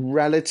been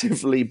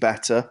relatively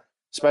better,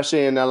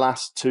 especially in their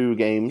last 2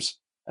 games.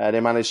 They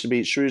managed to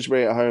beat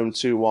Shrewsbury at home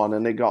 2-1,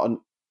 and they got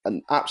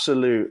an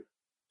absolute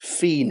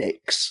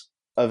phoenix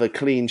of a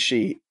clean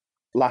sheet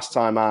last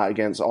time out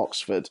against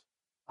Oxford.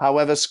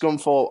 However,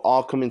 Scunthorpe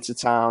are coming to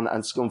town,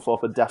 and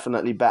Scunthorpe are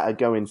definitely better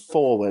going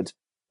forward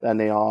than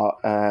they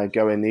are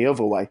going the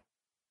other way.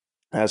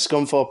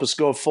 Scunthorpe have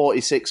scored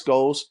 46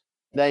 goals.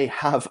 They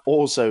have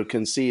also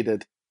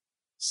conceded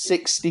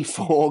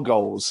 64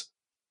 goals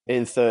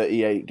in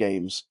 38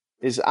 games.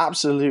 It's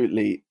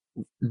absolutely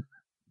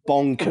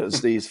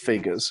bonkers, these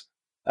figures.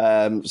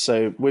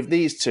 So with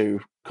these two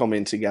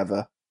coming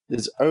together,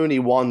 there's only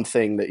one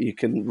thing that you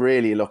can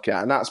really look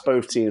at, and that's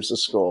both teams to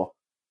score.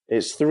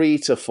 It's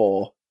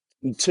 3-4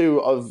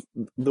 two of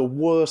the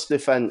worst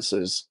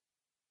defences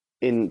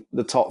in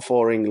the top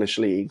four English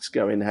leagues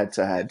going head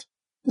to head.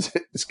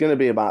 It's going to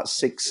be about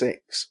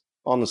 6-6,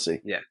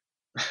 honestly. Yeah.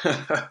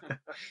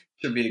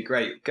 Should be a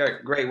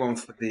great one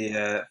for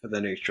the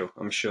neutral,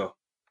 I'm sure.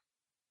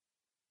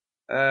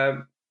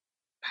 Um,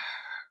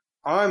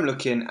 I'm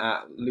looking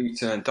at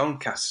Luton and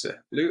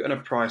Doncaster. Luton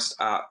are priced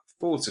at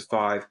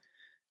 4-5.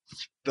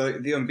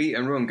 The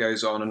unbeaten run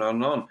goes on and on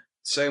and on.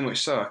 So much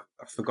so,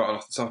 I've forgotten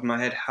off the top of my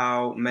head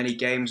how many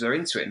games are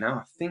into it now.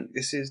 I think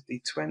this is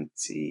the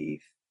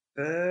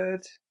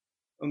 23rd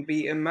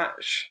unbeaten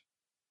match.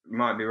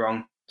 Might be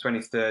wrong.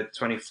 23rd,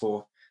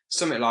 24th,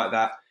 something like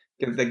that.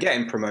 They're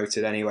getting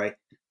promoted anyway.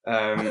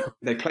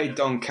 They played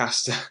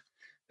Doncaster.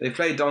 They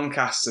played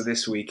Doncaster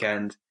this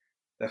weekend.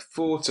 They're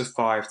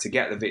 4-5 to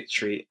get the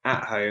victory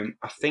at home.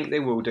 I think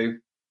they will do.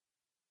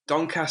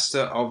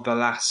 Doncaster of the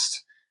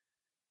last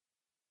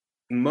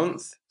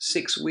month,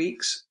 6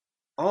 weeks,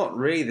 aren't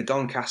really the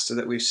Doncaster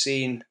that we've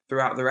seen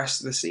throughout the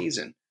rest of the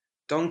season.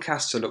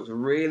 Doncaster looked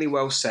really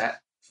well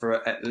set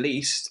for at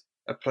least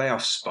a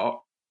playoff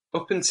spot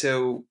up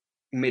until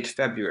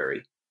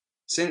mid-February.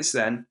 Since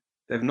then,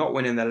 they've not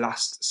won in their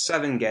last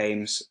 7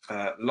 games,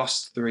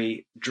 lost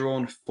 3,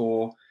 drawn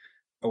 4,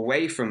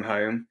 away from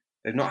home.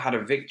 They've not had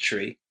a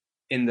victory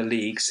in the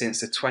league since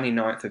the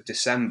 29th of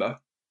December.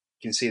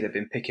 You can see they've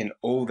been picking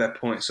all their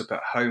points up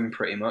at home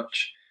pretty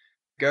much.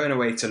 Going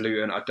away to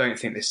Luton, I don't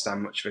think they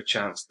stand much of a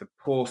chance. The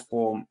poor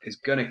form is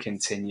going to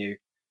continue.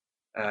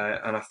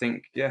 And I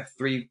think, yeah,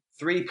 three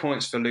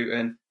points for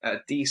Luton at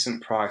a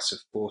decent price of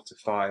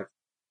 4-5.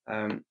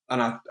 And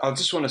I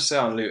just want to say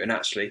on Luton,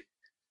 actually,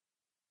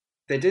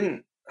 I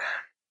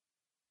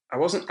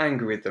wasn't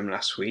angry with them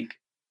last week.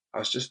 I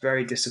was just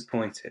very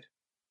disappointed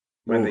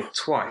when they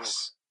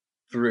twice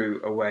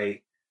threw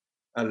away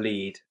a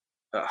lead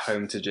at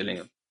home to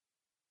Gillingham.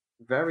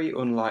 Very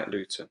unlike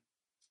Luton.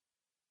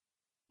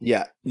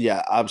 Yeah,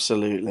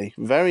 absolutely.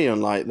 Very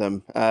unlike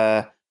them.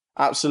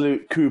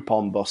 Absolute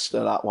coupon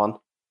buster, that one.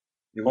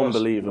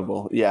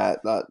 Unbelievable. Yeah,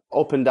 that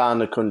up and down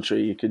the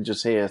country, you could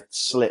just hear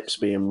slips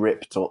being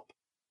ripped up.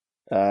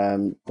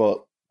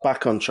 But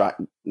back on track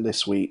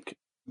this week,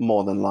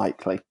 more than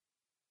likely.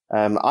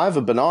 I have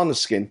a banana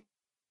skin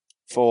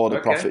for the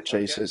Profit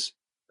Chasers.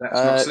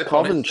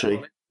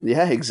 Coventry.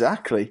 Yeah,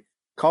 exactly.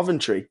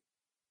 Coventry.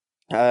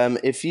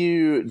 If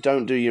you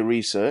don't do your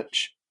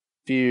research,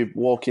 if you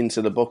walk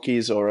into the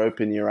bookies or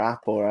open your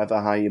app or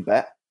ever how you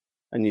bet,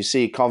 and you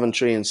see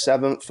Coventry in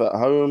 7th at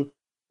home,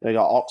 they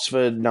got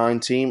Oxford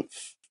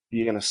 19th,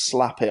 you're going to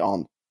slap it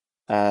on.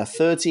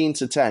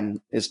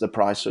 13-10 is the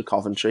price for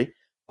Coventry,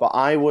 but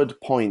I would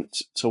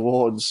point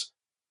towards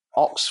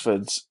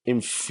Oxford's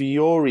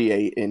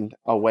infuriating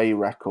away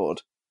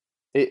record.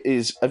 It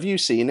is. Have you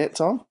seen it,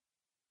 Tom?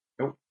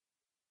 Nope.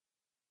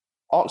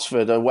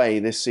 Oxford away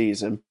this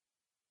season,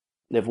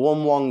 they've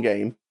won 1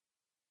 game,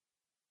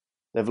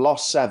 they've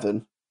lost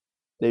 7,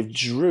 they've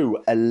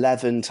drew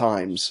 11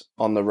 times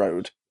on the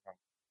road.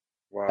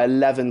 Wow.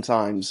 11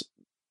 times.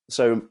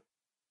 So,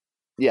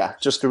 yeah,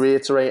 just to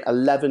reiterate,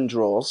 11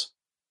 draws,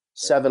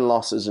 7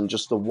 losses, and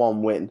just the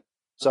 1 win.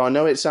 So I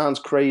know it sounds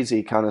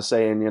crazy kind of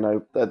saying,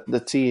 that the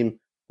team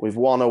with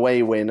 1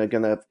 away win are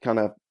going to kind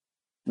of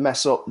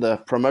mess up the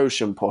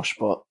promotion push,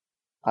 but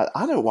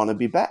I don't want to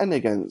be betting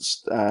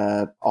against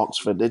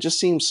Oxford. They just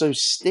seem so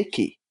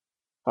sticky.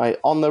 Right,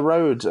 on the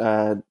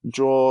road,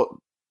 draw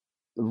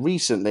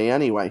recently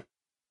anyway.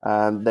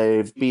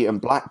 They've beaten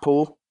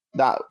Blackpool.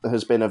 That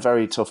has been a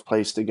very tough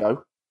place to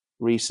go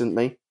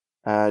recently.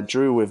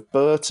 Drew with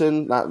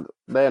Burton.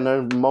 They're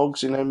no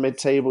mugs,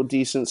 mid-table,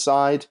 decent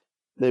side.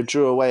 They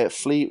drew away at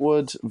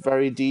Fleetwood,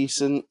 very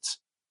decent.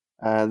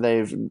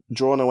 They've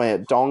drawn away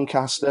at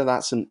Doncaster.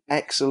 That's an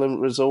excellent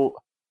result.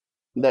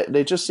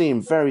 They just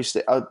seem very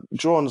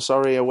drawn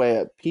away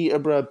at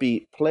Peterborough,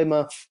 beat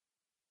Plymouth.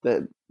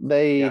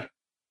 They're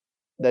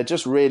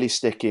just really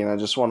sticky, and I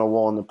just want to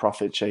warn the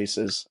Profit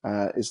Chasers.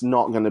 It's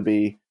not going to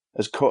be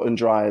as cut and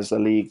dry as the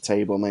league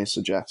table may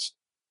suggest.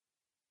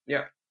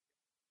 Yeah.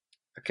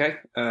 Okay.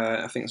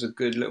 I think it's a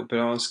good little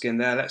banana skin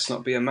there. Let's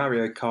not be a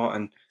Mario Kart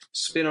and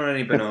spin on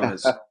any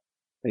bananas.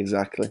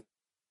 Exactly.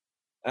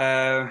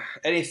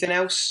 Anything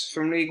else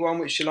from League One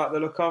which you like the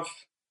look of?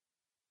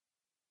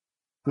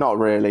 Not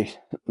really.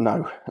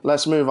 No.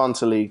 Let's move on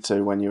to League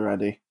Two when you're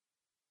ready.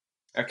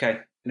 Okay,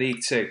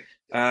 League Two.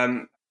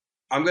 I'm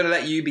going to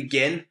let you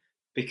begin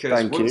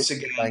because once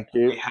again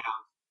we have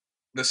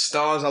the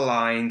stars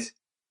aligned.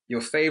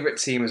 Your favourite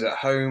team is at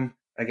home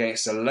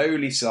against a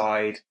lowly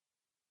side.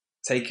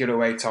 Take it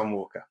away, Tom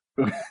Walker.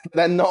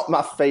 They're not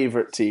my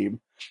favourite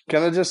team.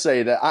 Can I just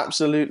say they're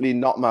absolutely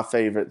not my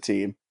favourite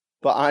team?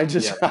 But I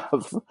just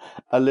have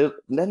a little.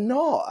 They're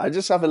not. I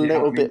just have a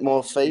little bit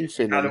more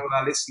faith in them. Had all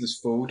our listeners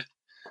fooled.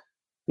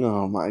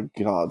 Oh my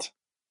god,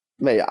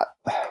 mate.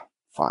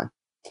 Fine.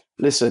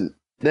 Listen,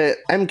 the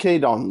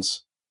MK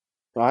Dons,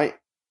 right?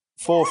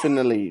 4th in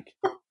the league.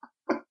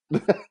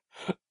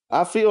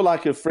 I feel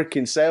like a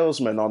freaking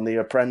salesman on The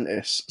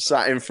Apprentice,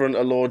 sat in front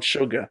of Lord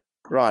Sugar.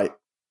 Right.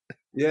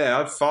 Yeah,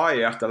 I'd fire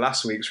you after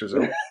last week's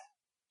result.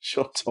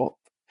 Shut up.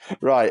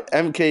 Right,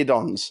 MK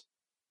Dons.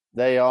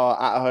 They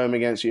are at home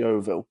against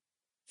Yeovil.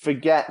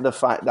 Forget the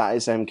fact that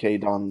it's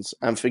MK Dons,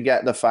 and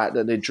forget the fact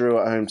that they drew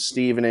at home to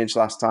Stevenage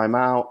last time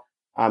out,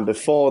 and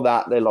before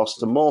that they lost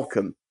to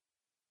Morecambe.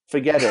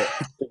 Forget it.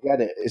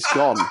 Forget it. It's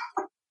gone.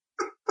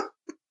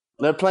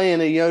 They're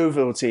playing a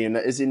Yeovil team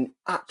that is in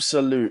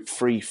absolute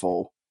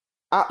freefall.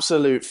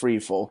 Absolute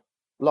freefall.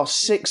 Lost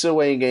 6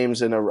 away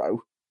games in a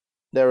row.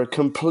 They're a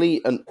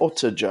complete and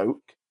utter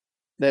joke.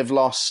 They've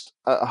lost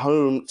at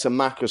home to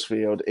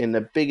Macclesfield in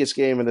the biggest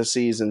game of the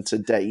season to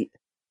date.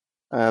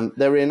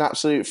 They're in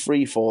absolute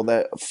freefall.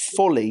 They're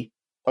fully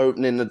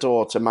opening the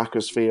door to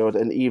Macclesfield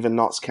and even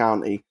Notts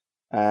County.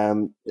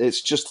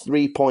 It's just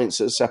 3 points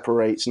that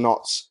separates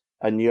Notts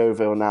and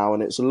Yeovil now,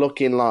 and it's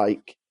looking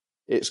like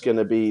it's going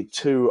to be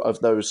 2 of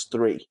those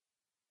 3.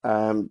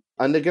 And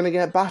they're going to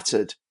get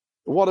battered.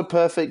 What a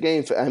perfect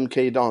game for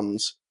MK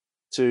Dons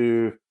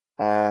to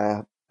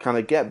kind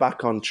of get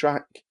back on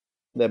track.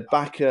 They're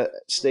back at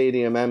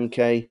Stadium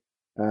MK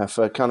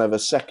for kind of a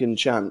second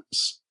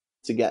chance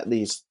to get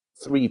these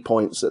 3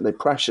 points that they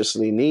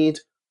preciously need.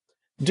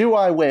 Do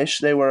I wish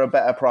they were a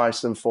better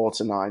price than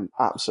 4-9?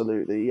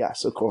 Absolutely,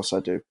 yes, of course I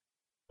do.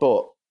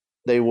 But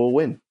they will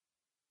win.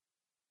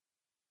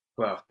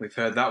 Well, we've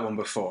heard that one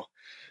before.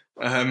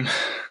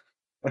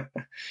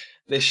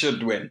 They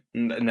should win.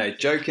 No,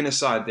 joking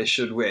aside, they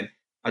should win.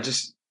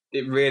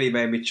 It really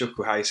made me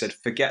chuckle how you said,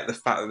 forget the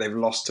fact that they've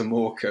lost to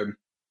Morecambe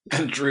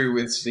and drew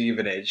with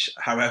Stevenage.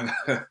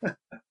 However,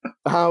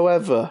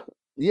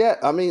 yeah,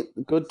 I mean,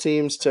 good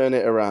teams turn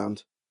it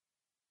around.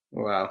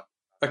 Wow.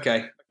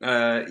 Okay.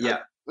 Yeah.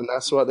 And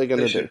that's what they're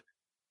going to do.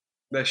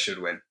 They should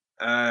win.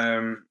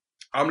 I'm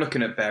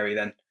looking at Bury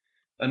then.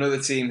 Another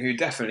team who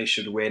definitely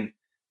should win.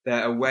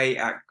 They're away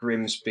at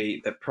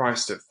Grimsby. They're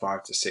priced at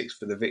 5-6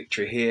 for the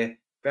victory here.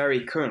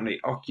 Bury currently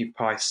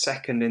occupy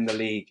second in the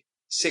league,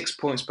 6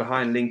 points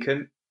behind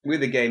Lincoln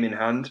with a game in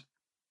hand.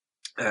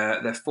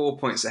 They're 4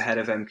 points ahead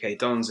of MK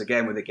Dons,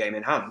 again with a game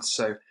in hand.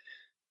 So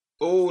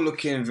all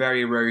looking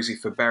very rosy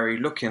for Bury,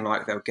 looking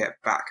like they'll get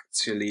back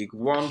to League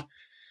One.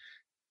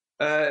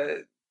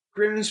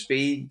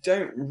 Grimsby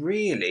don't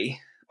really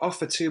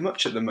offer too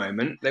much at the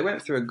moment. They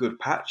went through a good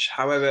patch.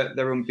 However,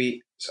 they're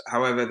unbeaten.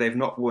 However, they've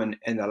not won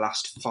in the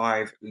last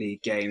 5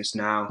 league games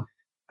now.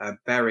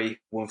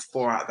 Bury won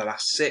 4 out of the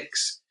last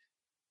 6.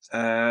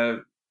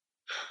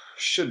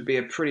 Should be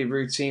a pretty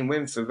routine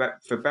win for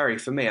Bury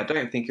for me. I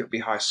don't think it'll be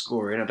high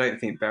scoring. I don't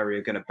think Bury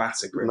are going to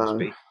batter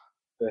Grimsby.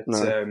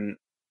 No.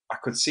 I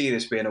could see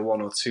this being a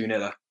 1 or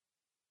 2-0.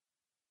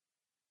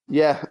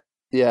 Yeah,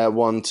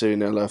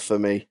 1-2-0 for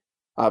me.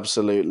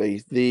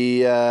 Absolutely.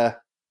 The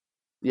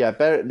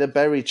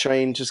Bury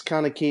train just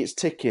kind of keeps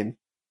ticking,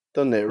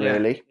 doesn't it?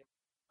 Really, yeah.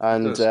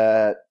 And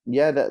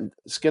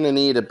it's going to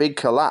need a big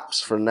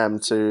collapse from them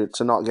to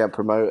not get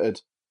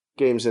promoted.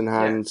 Games in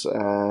hand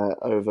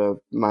over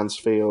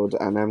Mansfield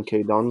and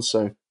MK Dons.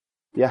 So,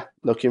 yeah,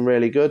 looking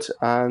really good,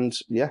 and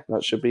yeah,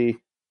 that should be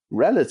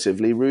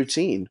relatively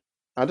routine.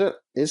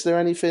 Is there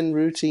anything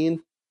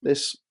routine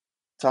this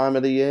time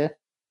of the year?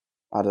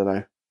 I don't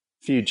know. A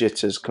few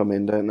jitters come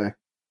in, don't they?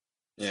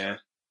 Yeah.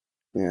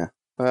 Yeah.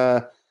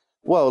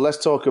 Well,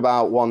 let's talk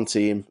about one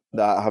team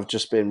that have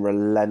just been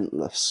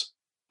relentless.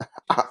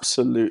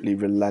 Absolutely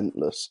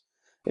relentless.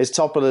 It's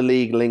top of the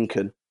league,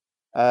 Lincoln.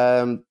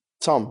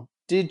 Tom,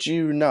 did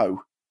you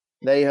know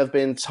they have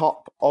been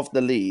top of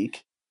the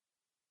league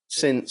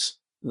since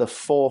the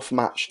 4th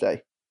match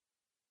day?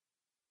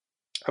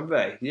 Have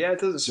they? Yeah, it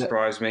doesn't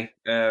surprise me.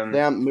 They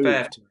haven't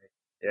moved.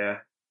 Yeah.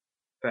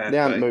 They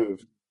haven't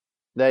moved.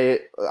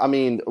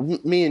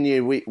 Me and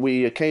you,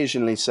 we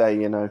occasionally say,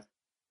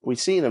 we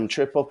see them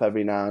trip up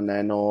every now and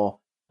then, or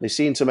they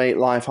seem to make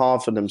life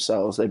hard for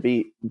themselves. They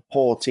beat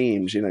poor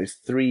teams,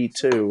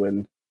 3-2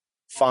 and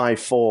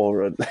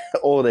 5-4 and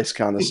all this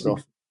kind of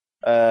stuff.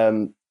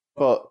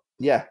 But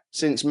yeah,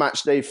 since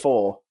match day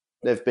 4,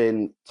 they've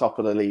been top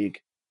of the league.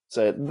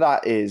 So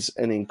that is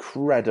an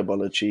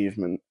incredible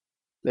achievement.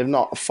 They've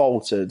not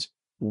faltered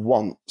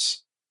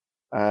once.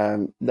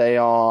 They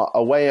are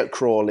away at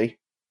Crawley.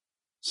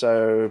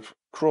 So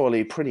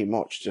Crawley pretty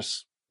much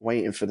just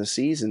waiting for the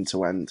season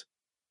to end,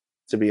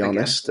 to be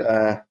honest.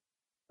 Do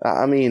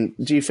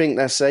you think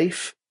they're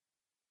safe?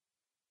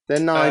 They're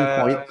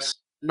 9 points.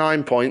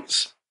 9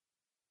 points.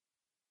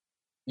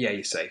 Yeah,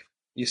 you're safe.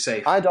 You're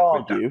safe. I'd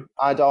argue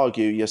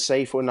you're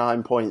safe with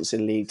 9 points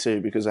in League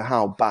Two because of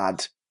how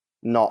bad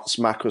Notts,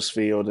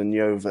 Macclesfield and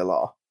Yeovil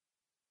are.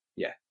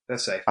 Yeah, they're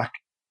safe.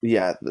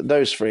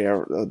 Those 3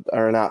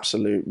 are an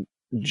absolute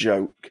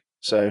joke.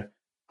 So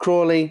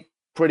Crawley,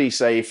 pretty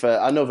safe.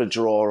 Another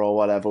draw or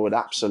whatever would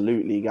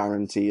absolutely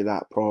guarantee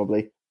that,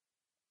 probably.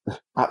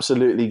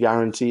 Absolutely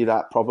guarantee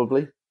that,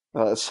 probably.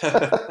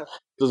 Doesn't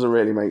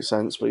really make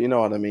sense, but you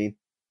know what I mean.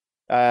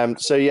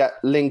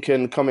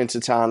 Lincoln coming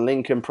to town.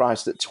 Lincoln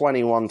priced at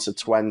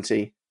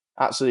 21-20,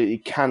 absolutely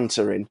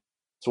cantering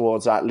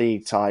towards that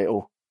league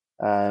title.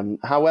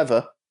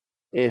 However,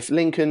 if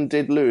Lincoln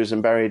did lose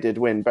and Bury did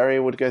win, Bury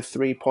would go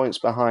 3 points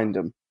behind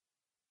them.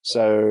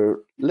 So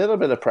a little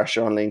bit of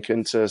pressure on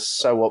Lincoln to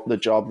sew up the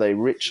job they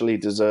richly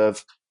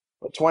deserve.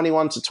 But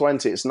 21 to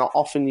 20, it's not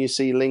often you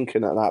see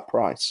Lincoln at that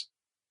price.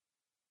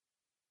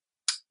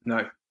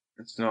 No,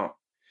 it's not.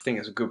 I think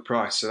it's a good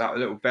price. So that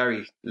little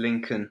Berry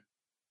Lincoln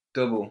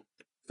double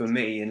for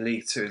me in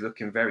League Two is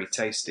looking very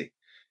tasty.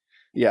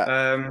 Yeah.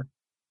 Um,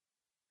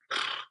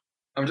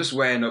 I'm just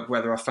weighing up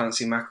whether I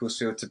fancy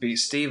Macclesfield to beat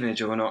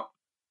Stevenage or not.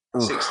 Oh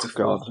 6-4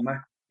 God. for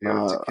Macclesfield to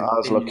I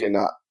was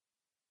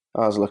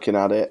continue. looking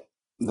at it.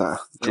 Nah,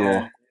 Yeah,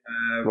 draw.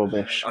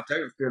 Rubbish. I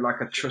don't feel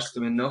like I trust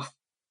them enough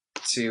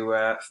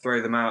to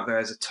throw them out there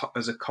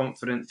as a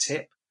confident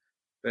tip,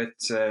 but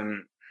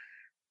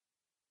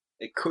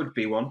it could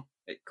be one.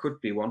 It could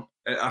be one.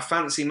 I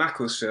fancy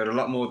Macclesfield a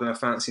lot more than I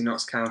fancy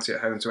Notts County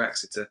at home to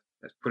Exeter.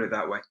 Let's put it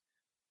that way.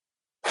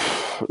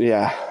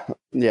 Yeah.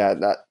 Yeah,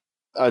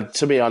 that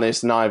to be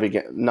honest, neither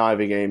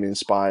game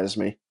inspires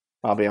me.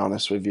 I'll be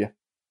honest with you.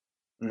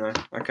 No,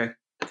 okay,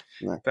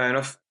 No. fair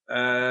enough.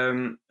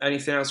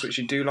 Anything else which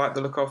you do like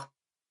the look of?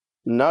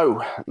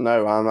 No,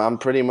 I'm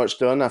pretty much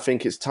done. I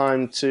think it's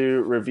time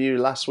to review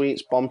last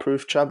week's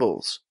bomb-proof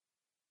trebles.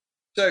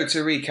 So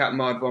to recap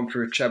my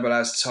bomb-proof treble,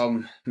 as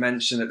Tom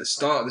mentioned at the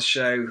start of the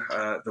show,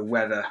 the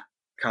weather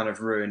kind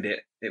of ruined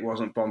it. It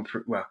wasn't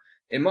bomb-proof. Well,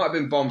 it might have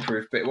been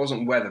bomb-proof, but it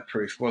wasn't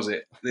weather-proof, was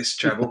it? This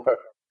treble.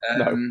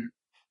 No.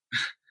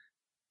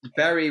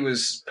 Bury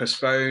was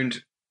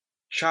postponed.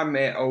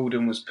 Tranmere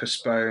Oldham was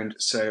postponed,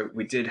 so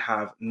we did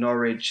have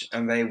Norwich,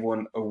 and they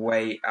won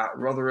away at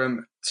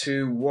Rotherham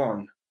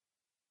 2-1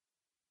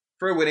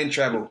 for a winning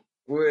treble.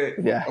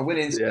 Yeah. A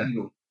winning Yeah.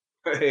 single.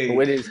 A Hey.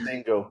 winning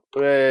single.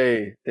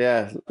 Hey,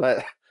 yeah.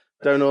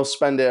 Don't all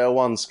spend it at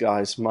once,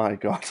 guys. My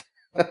God.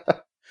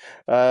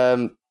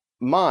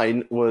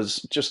 Mine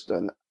was just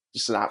an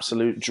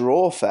absolute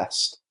draw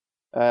fest.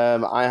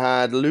 I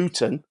had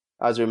Luton,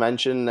 as we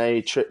mentioned.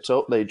 They tripped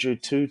up. They drew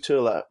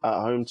 2-2 at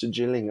home to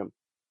Gillingham.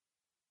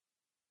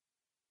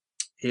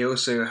 He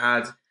also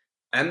had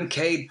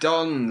MK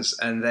Dons,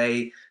 and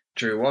they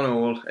drew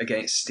 1-1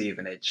 against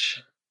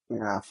Stevenage.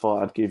 Yeah, I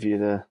thought I'd give you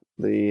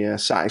the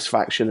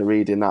satisfaction of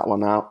reading that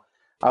one out.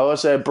 I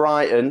also had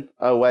Brighton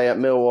away at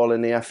Millwall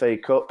in the FA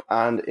Cup,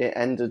 and it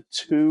ended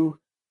 2-2.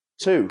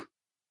 So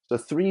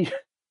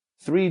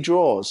three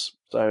draws.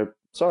 So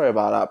sorry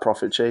about that,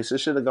 Profit Chaser.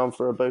 Should have gone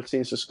for a both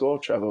teams to score,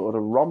 Trevor. It would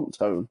have romped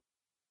home.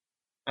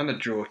 And a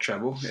draw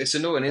treble. It's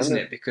annoying, isn't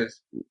it?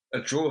 Because a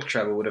draw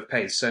treble would have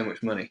paid so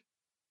much money.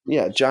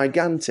 Yeah,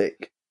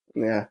 gigantic.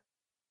 Yeah,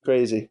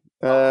 crazy.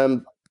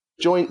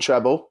 Joint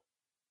treble.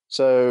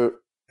 So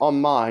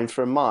on mine,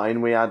 from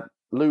mine, we had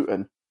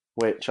Luton,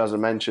 which, as I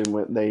mentioned,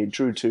 they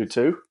drew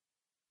 2-2.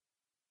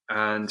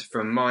 And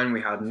from mine,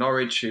 we had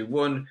Norwich, who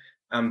won,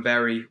 and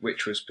Bury,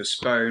 which was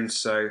postponed.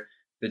 So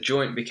the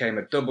joint became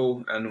a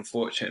double, and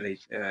unfortunately,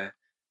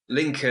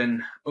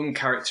 Lincoln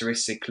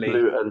uncharacteristically,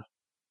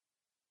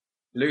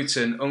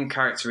 Luton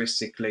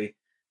uncharacteristically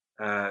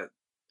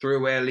threw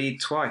away a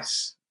lead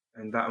twice,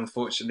 and that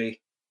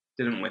unfortunately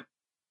didn't win.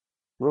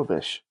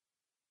 Rubbish.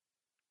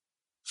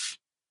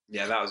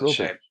 Yeah, that was a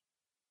shame.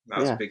 That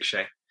was a big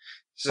shame.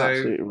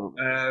 So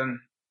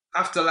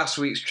after last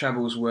week's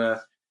trebles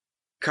were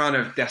kind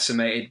of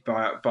decimated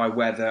by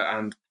weather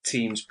and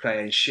teams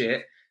playing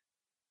shit,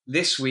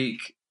 this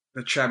week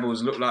the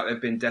trebles look like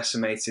they've been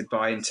decimated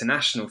by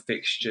international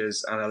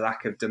fixtures and a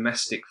lack of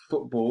domestic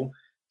football.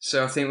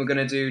 So I think we're going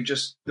to do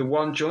just the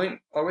one joint,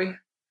 are we?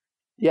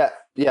 Yeah,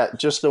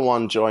 just the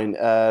one joint.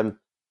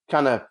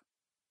 Kind of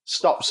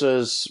stops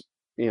us,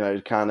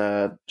 kind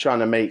of trying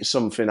to make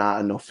something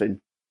out of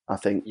nothing, I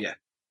think. Yeah,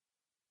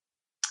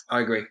 I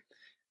agree.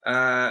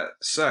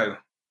 So,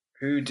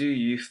 who do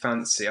you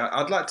fancy?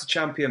 I'd like to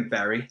champion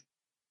Bury.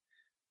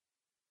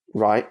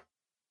 Right.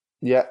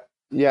 Yeah,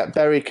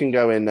 Berry can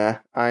go in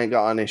there. I ain't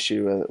got an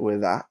issue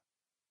with that.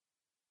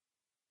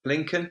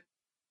 Lincoln?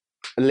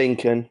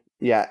 Lincoln,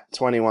 yeah,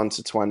 21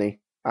 to 20,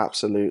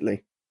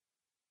 absolutely.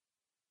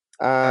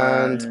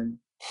 And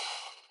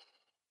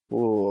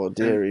oh,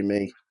 dearie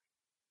me.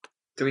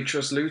 Do we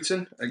trust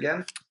Luton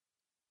again?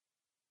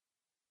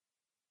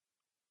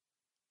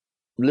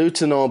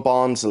 Luton or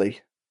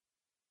Barnsley?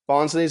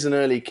 Barnsley's an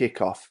early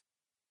kickoff.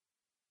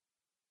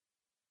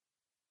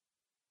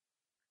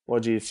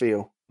 What do you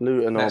feel?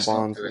 Luton or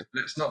Barnsley?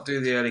 Let's not do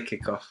the early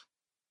kickoff.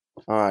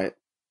 All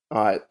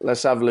right.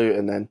 Let's have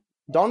Luton then.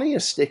 Donny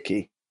is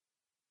sticky,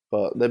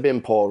 but they've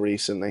been poor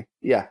recently.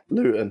 Yeah,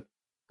 Luton.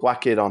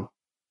 Whack it on.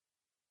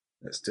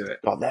 Let's do it.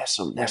 God, there's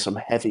some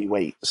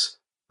heavyweights.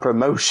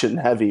 Promotion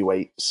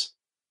heavyweights.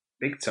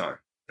 Big time.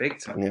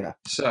 Yeah.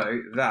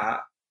 So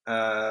that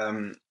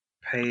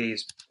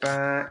pays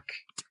back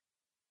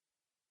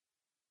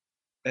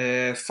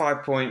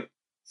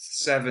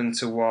 5.7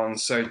 to 1.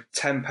 So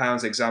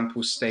 £10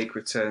 example stake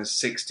returns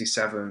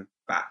 67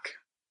 back.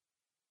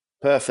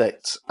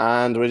 Perfect.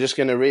 And we're just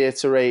going to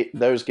reiterate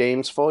those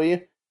games for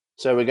you.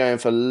 So we're going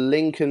for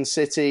Lincoln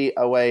City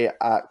away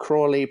at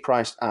Crawley,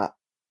 priced at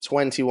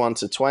 21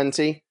 to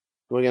 20.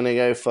 We're going to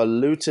go for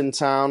Luton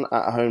Town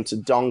at home to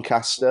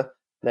Doncaster.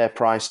 They're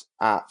priced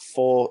at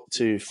 4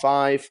 to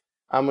 5.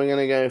 And we're going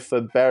to go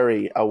for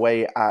Bury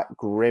away at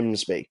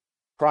Grimsby,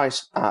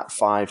 priced at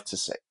 5 to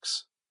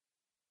 6.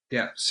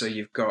 Yeah, so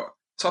you've got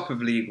top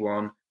of League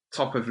One,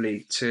 top of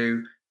League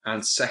Two,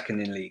 and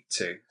second in League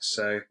Two.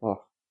 So,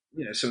 Oh,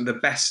 some of the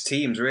best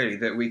teams really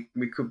that we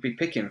could be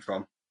picking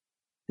from.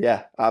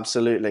 yeah,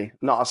 absolutely.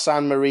 Not a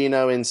San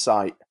Marino in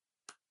sight.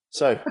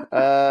 So,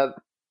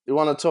 you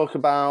want to talk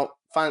about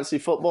fancy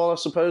football, I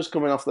suppose,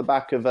 coming off the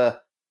back of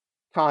a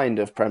kind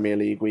of Premier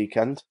League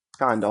weekend?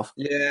 Kind of.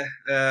 Yeah,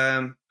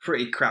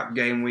 pretty crap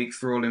game week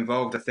for all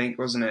involved, I think,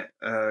 wasn't it?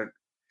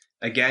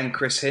 Again,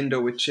 Chris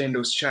Hindle with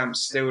Chindle's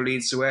Champs still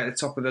leads the way at the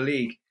top of the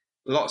league.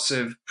 Lots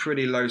of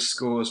pretty low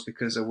scores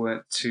because there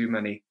weren't too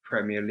many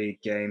Premier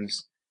League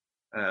games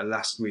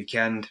last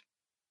weekend.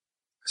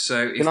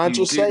 So Can if I you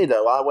just do, say,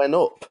 though, I went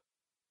up.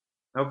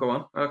 oh, go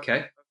on.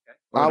 Okay,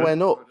 well I done.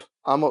 went up.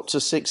 I'm up to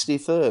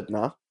 63rd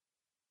now.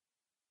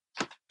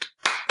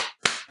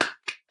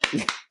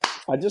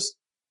 I just,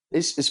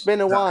 it's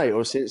been a That,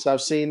 while since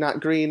I've seen that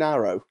green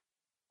arrow,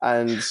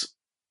 and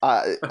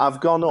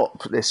I've gone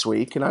up this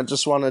week, and I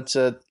just wanted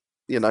to,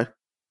 you know,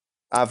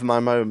 have my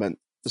moment.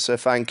 So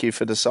thank you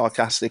for the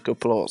sarcastic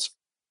applause.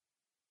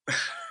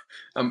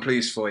 I'm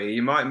pleased for you.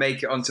 You might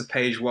make it onto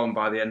page one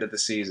by the end of the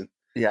season.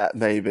 Yeah,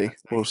 maybe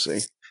we'll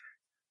see.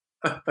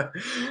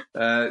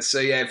 So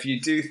yeah, if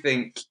you do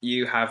think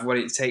you have what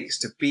it takes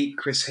to beat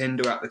Chris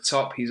Hindle at the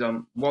top, he's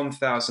on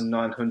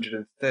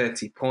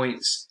 1,930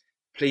 points.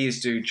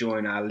 Please do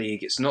join our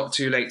league. It's not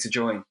too late to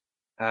join,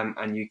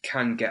 and you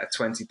can get a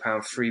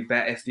 £20 free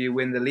bet if you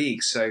win the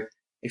league. So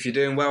if you're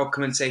doing well,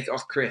 come and take it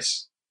off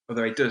Chris.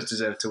 Although he does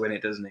deserve to win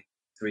it, doesn't he?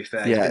 To be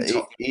fair, he's Yeah, been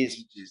top.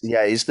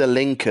 he's the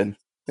Lincoln,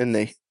 isn't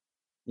he?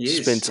 He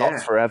Just been is, top yeah.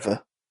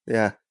 forever.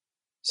 Yeah.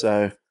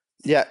 So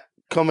yeah,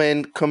 come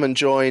and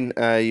join.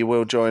 You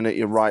will join at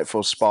your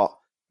rightful spot.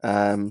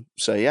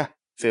 So yeah,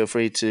 feel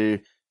free to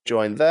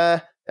join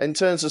there. In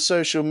terms of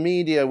social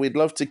media, we'd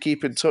love to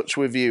keep in touch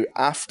with you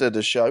after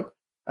the show.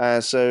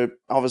 So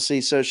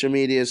obviously, social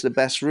media is the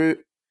best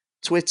route.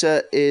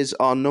 Twitter is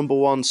our number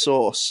one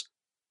source.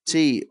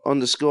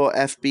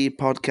 T_FB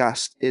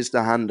podcast is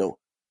the handle.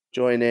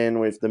 Join in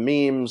with the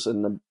memes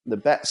and the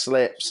bet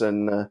slips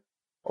and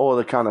all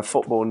the kind of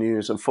football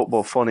news and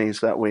football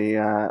funnies that we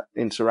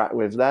interact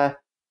with there.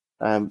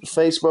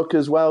 Facebook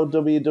as well,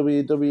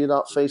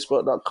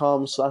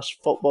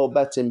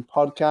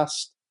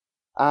 www.facebook.com/footballbettingpodcast.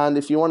 And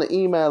if you want to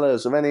email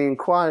us of any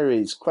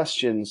inquiries,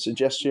 questions,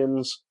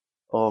 suggestions,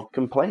 or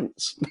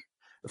complaints,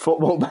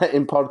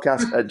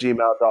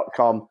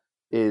 footballbettingpodcast@gmail.com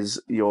is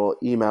your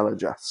email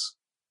address.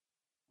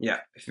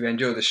 Yeah, if you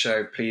enjoy the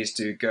show, please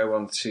do go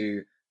on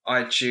to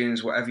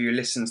iTunes, whatever you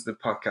listen to the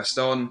podcast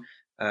on.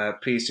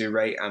 Please do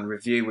rate and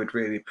review. We'd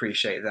really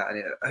appreciate that. And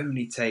it'll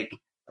only take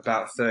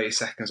about 30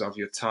 seconds of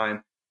your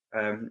time.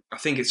 I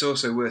think it's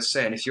also worth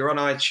saying, if you're on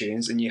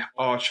iTunes and you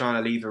are trying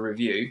to leave a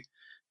review,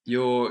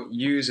 your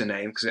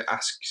username, because it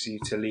asks you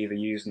to leave a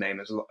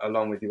username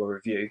along with your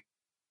review,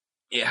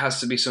 it has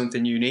to be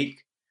something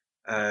unique.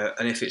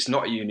 And if it's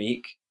not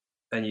unique,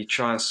 then you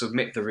try and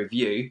submit the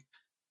review,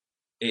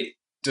 it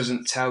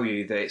doesn't tell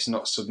you that it's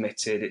not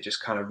submitted. It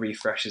just kind of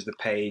refreshes the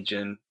page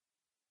and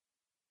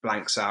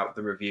blanks out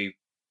the review,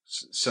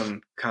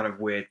 some kind of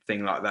weird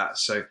thing like that.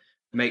 So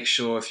make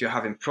sure if you're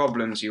having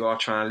problems, you are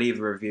trying to leave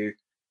a review,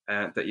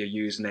 that your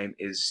username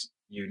is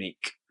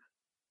unique.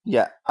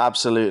 Yeah,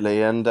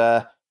 absolutely. And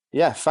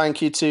yeah,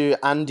 thank you to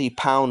Andy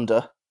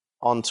Pounder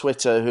on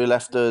Twitter who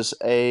left us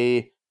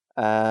a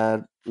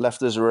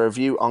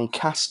review on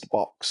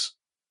Castbox.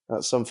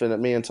 That's something that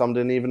me and Tom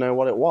didn't even know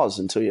what it was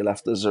until you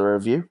left us a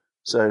review.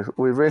 So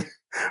we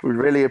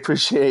really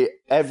appreciate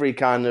every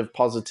kind of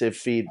positive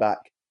feedback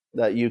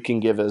that you can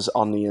give us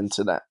on the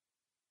internet.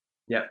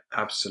 Yeah,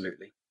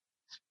 absolutely.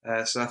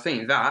 So I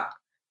think that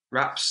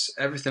wraps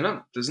everything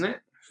up, doesn't it,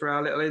 for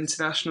our little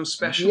international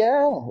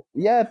special?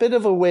 Yeah, a bit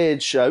of a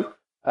weird show.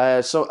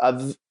 Can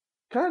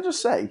I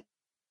just say,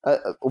 a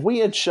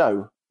weird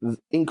show,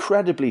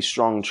 incredibly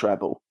strong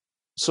treble,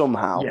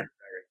 somehow. Yeah,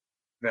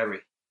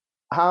 very.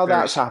 How Very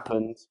that's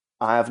happened,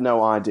 I have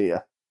no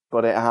idea,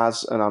 but it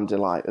has, and I'm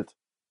delighted.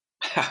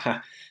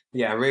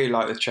 Yeah, I really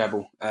like the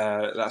treble.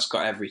 That's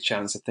got every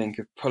chance, I think,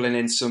 of pulling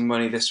in some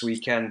money this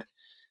weekend.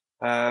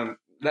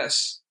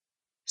 Let's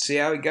see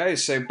how it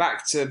goes. So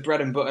back to bread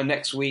and butter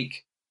next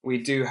week. We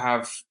do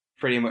have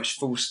pretty much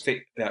full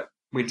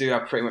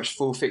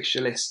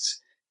fixture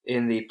lists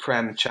in the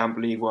Prem, Champ,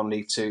 League One,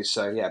 League Two.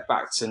 So yeah,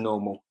 back to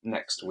normal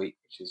next week,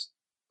 which is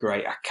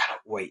great. I cannot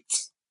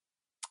wait.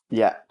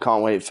 Yeah,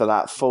 can't wait for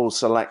that full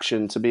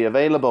selection to be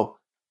available.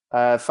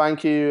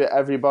 Thank you,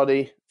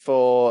 everybody,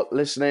 for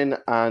listening,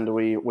 and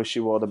we wish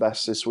you all the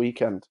best this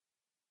weekend.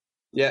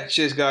 Yeah,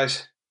 cheers,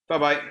 guys. Bye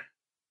bye.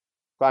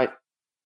 Bye.